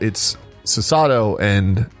out, it's Susato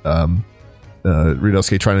and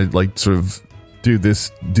Ryunosuke trying to like sort of do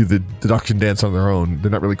the deduction dance on their own. They're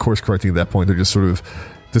not really course correcting at that point. They're just sort of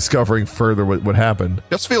discovering further what happened.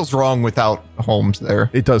 Just feels wrong without Holmes there.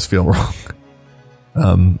 It does feel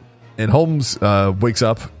wrong. And Holmes wakes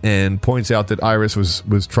up and points out that Iris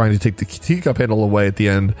was trying to take the teacup handle away at the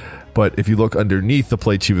end, but if you look underneath the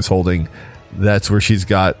plate she was holding, that's where she's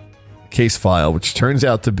got a case file, which turns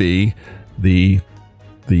out to be the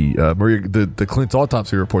the Clint's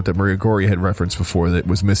autopsy report that Maria Gori had referenced before that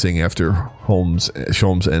was missing after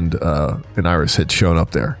Sholmes and Iris had shown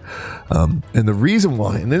up there. And the reason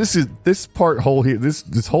why, and then this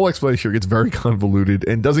whole explanation here gets very convoluted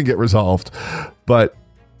and doesn't get resolved. But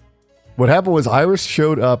what happened was Iris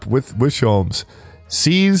showed up with Sholmes,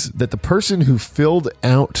 sees that the person who filled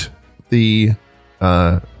out the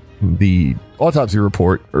autopsy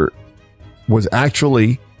report was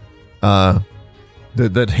actually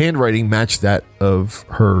that handwriting matched that of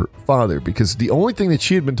her father, because the only thing that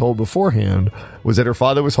she had been told beforehand was that her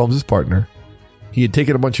father was Holmes's partner. He had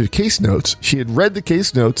taken a bunch of case notes. She had read the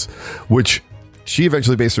case notes, which she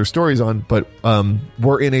eventually based her stories on, but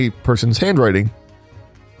were in a person's handwriting,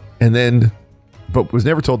 but was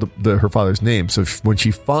never told her father's name. So when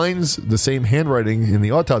she finds the same handwriting in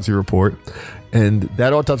the autopsy report, and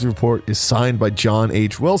that autopsy report is signed by John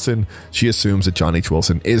H. Wilson, she assumes that John H.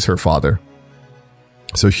 Wilson is her father.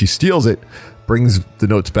 So she steals it, brings the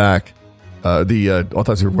notes back, the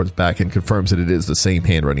autopsy reports back, and confirms that it is the same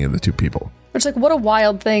handwriting of the two people. Which, like, what a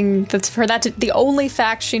wild thing that's for that the only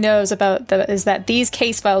fact she knows about is that these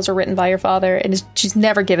case files are written by her father, and she's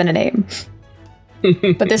never given a name.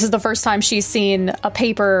 But this is the first time she's seen a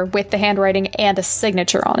paper with the handwriting and a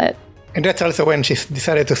signature on it. And that's also when she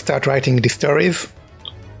decided to start writing the stories.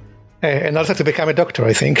 And also to become a doctor,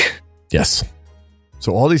 I think. Yes.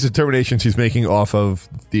 So all these determinations she's making off of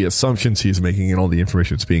the assumptions he's making and all the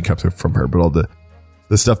information that's being kept from her, but all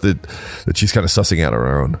the stuff that she's kind of sussing out on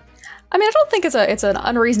her own. I mean, I don't think it's an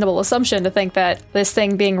unreasonable assumption to think that this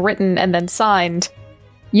thing being written and then signed,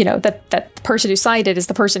 that the person who signed it is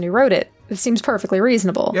the person who wrote it. It seems perfectly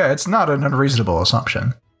reasonable. Yeah, it's not an unreasonable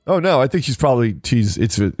assumption. Oh no, I think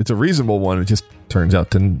it's a reasonable one. It just turns out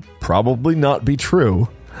to probably not be true,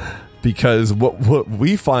 because what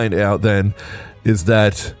we find out then is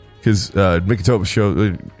that because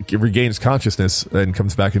Mikotoba regains consciousness and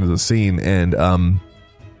comes back into the scene, and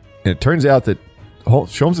it turns out that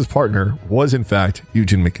Sholmes' partner was in fact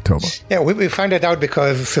Eugen Mikotoba. Yeah, we find that out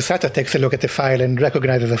because Susato takes a look at the file and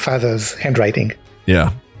recognizes the father's handwriting.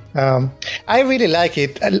 Yeah. I really like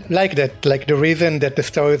it. I like that. Like, the reason that the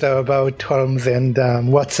stories are about Holmes and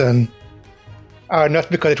Watson are not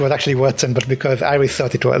because it was actually Watson, but because Iris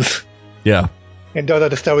thought it was. Yeah. And those are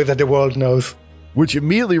the stories that the world knows. Which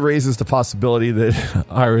immediately raises the possibility that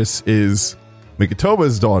Iris is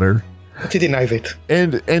Mikotoba's daughter. He denies it.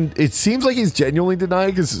 And it seems like he's genuinely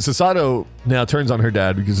denying, because Susato now turns on her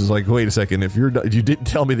dad because it's like, wait a second, if you didn't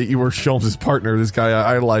tell me that you were Sholmes' partner, this guy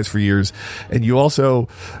I idolized for years, and you also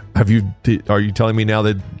are you telling me now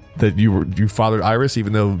that you fathered Iris,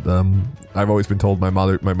 even though I've always been told my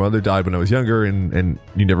mother died when I was younger, and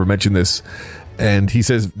you never mentioned this. And he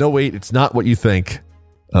says, no, wait, it's not what you think.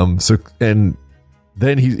 And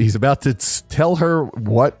then he's about to tell her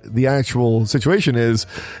what the actual situation is,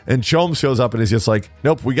 and Sholmes shows up and is just like,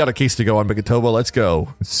 nope, we got a case to go on Mikotoba, let's go.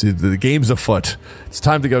 The game's afoot. It's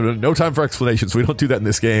time to go. No time for explanations. We don't do that in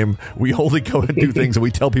this game. We only go and do things and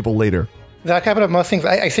we tell people later. There are a couple of more things.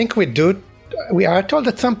 I think we are told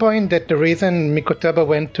at some point that the reason Mikotoba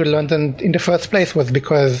went to London in the first place was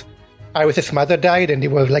because Iris' mother died and he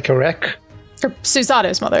was like a wreck. Or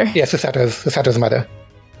Susato's mother. Yeah, Susato's mother.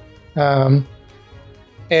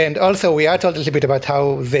 And also, we are told a little bit about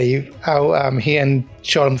how he and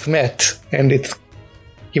Sholmes met, and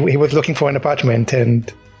he was looking for an apartment, and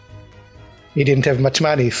he didn't have much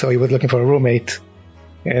money, so he was looking for a roommate,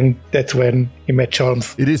 and that's when he met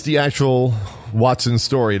Sholmes. It is the actual Watson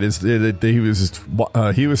story. It is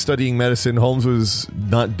that he was studying medicine. Holmes was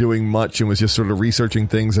not doing much and was just sort of researching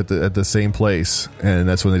things at the same place, and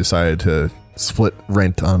that's when they decided to split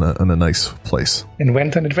rent on a nice place and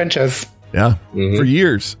went on adventures. Yeah, for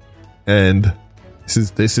years, and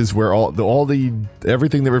this is where all the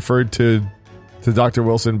everything that referred to Dr.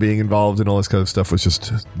 Wilson being involved in all this kind of stuff was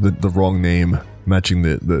just the wrong name, matching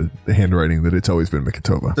the handwriting that it's always been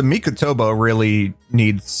Mikotoba. The Mikotoba really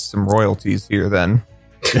needs some royalties here, then.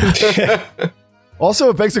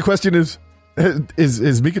 Also, it begs the question: is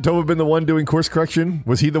Mikotoba been the one doing course correction?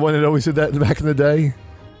 Was he the one that always did that back in the day?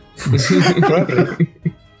 Probably.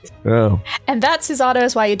 Oh. And that, Susato,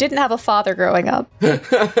 is why you didn't have a father growing up.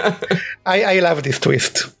 I love this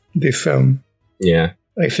twist. Yeah.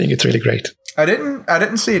 I think it's really great. I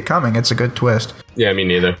didn't see it coming. It's a good twist. Yeah, me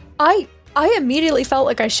neither. I immediately felt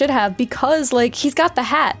like I should have, because, like, he's got the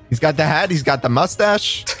hat. He's got the hat. He's got the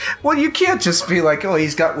mustache. Well, you can't just be like, oh,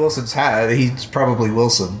 he's got Wilson's hat. He's probably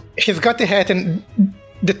Wilson. He's got the hat, and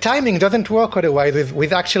the timing doesn't work otherwise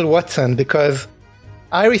with actual Watson, because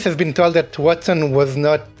Iris has been told that Watson was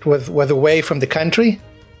away from the country,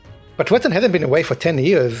 But Watson hasn't been away for 10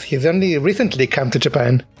 years. He's only recently come to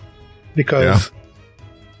Japan because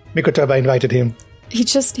Mikotoba invited him.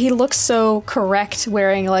 He looks so correct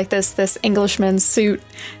wearing like this Englishman's suit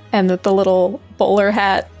and the little bowler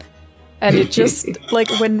hat. And it just, like,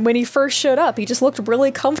 when he first showed up, he just looked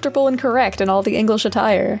really comfortable and correct in all the English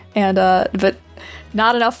attire. And, but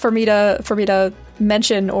not enough for me to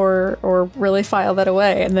mention or really file that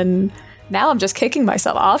away. And then now I'm just kicking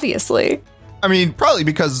myself, obviously. I mean, probably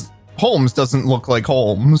because Holmes doesn't look like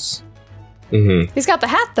Holmes. Mm-hmm. He's got the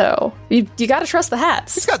hat, though. You gotta trust the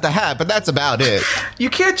hats. He's got the hat, but that's about it. You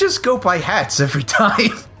can't just go by hats every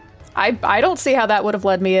time. I don't see how that would have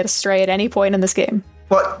led me astray at any point in this game.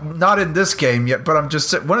 Well, not in this game yet, but I'm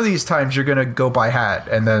just... One of these times you're going to go by hat,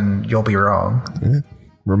 and then you'll be wrong. Yeah.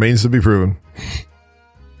 Remains to be proven.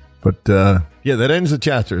 But, yeah, that ends the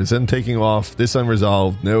chapter. It's them taking off, this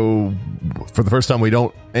unresolved. No... For the first time, we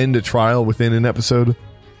don't end a trial within an episode.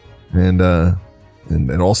 And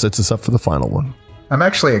it all sets us up for the final one. I'm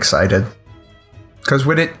actually excited. Because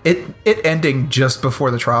when it ending just before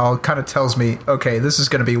the trial kind of tells me, okay, this is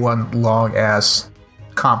going to be one long-ass...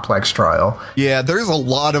 complex trial. Yeah, there's a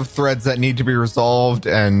lot of threads that need to be resolved,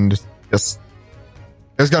 and just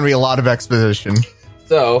there's going to be a lot of exposition.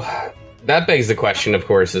 So that begs the question, of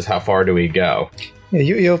course, is how far do we go? Yeah,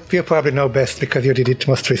 you probably know best because you did it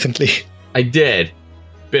most recently. I did.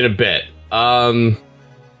 Been a bit. All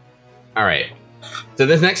right. So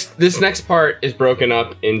this next part is broken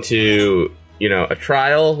up into, a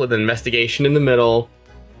trial with an investigation in the middle,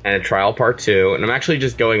 and a trial part 2, and I'm actually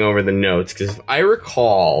just going over the notes, because if I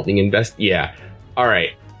recall, all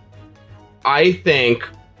right. I think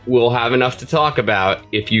we'll have enough to talk about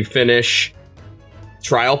if you finish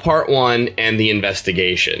trial part 1 and the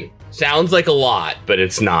investigation. Sounds like a lot, but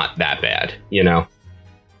it's not that bad,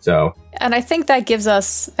 So. And I think that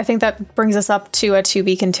brings us up to a to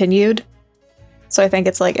be continued. So I think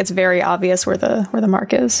it's very obvious where the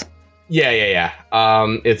mark is. Yeah.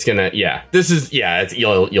 It's gonna. Yeah. This is. Yeah. It's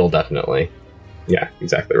you'll definitely. Yeah.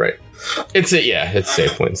 Exactly right. It's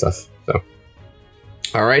save point stuff. So.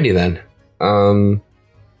 Alrighty then.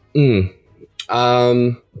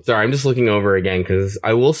 Sorry, I'm just looking over again because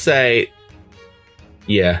I will say.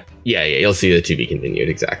 Yeah. You'll see the to be continued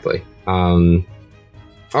exactly. Alrighty.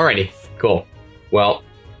 Cool. Well.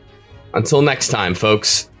 Until next time,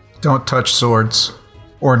 folks. Don't touch swords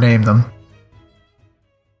or name them.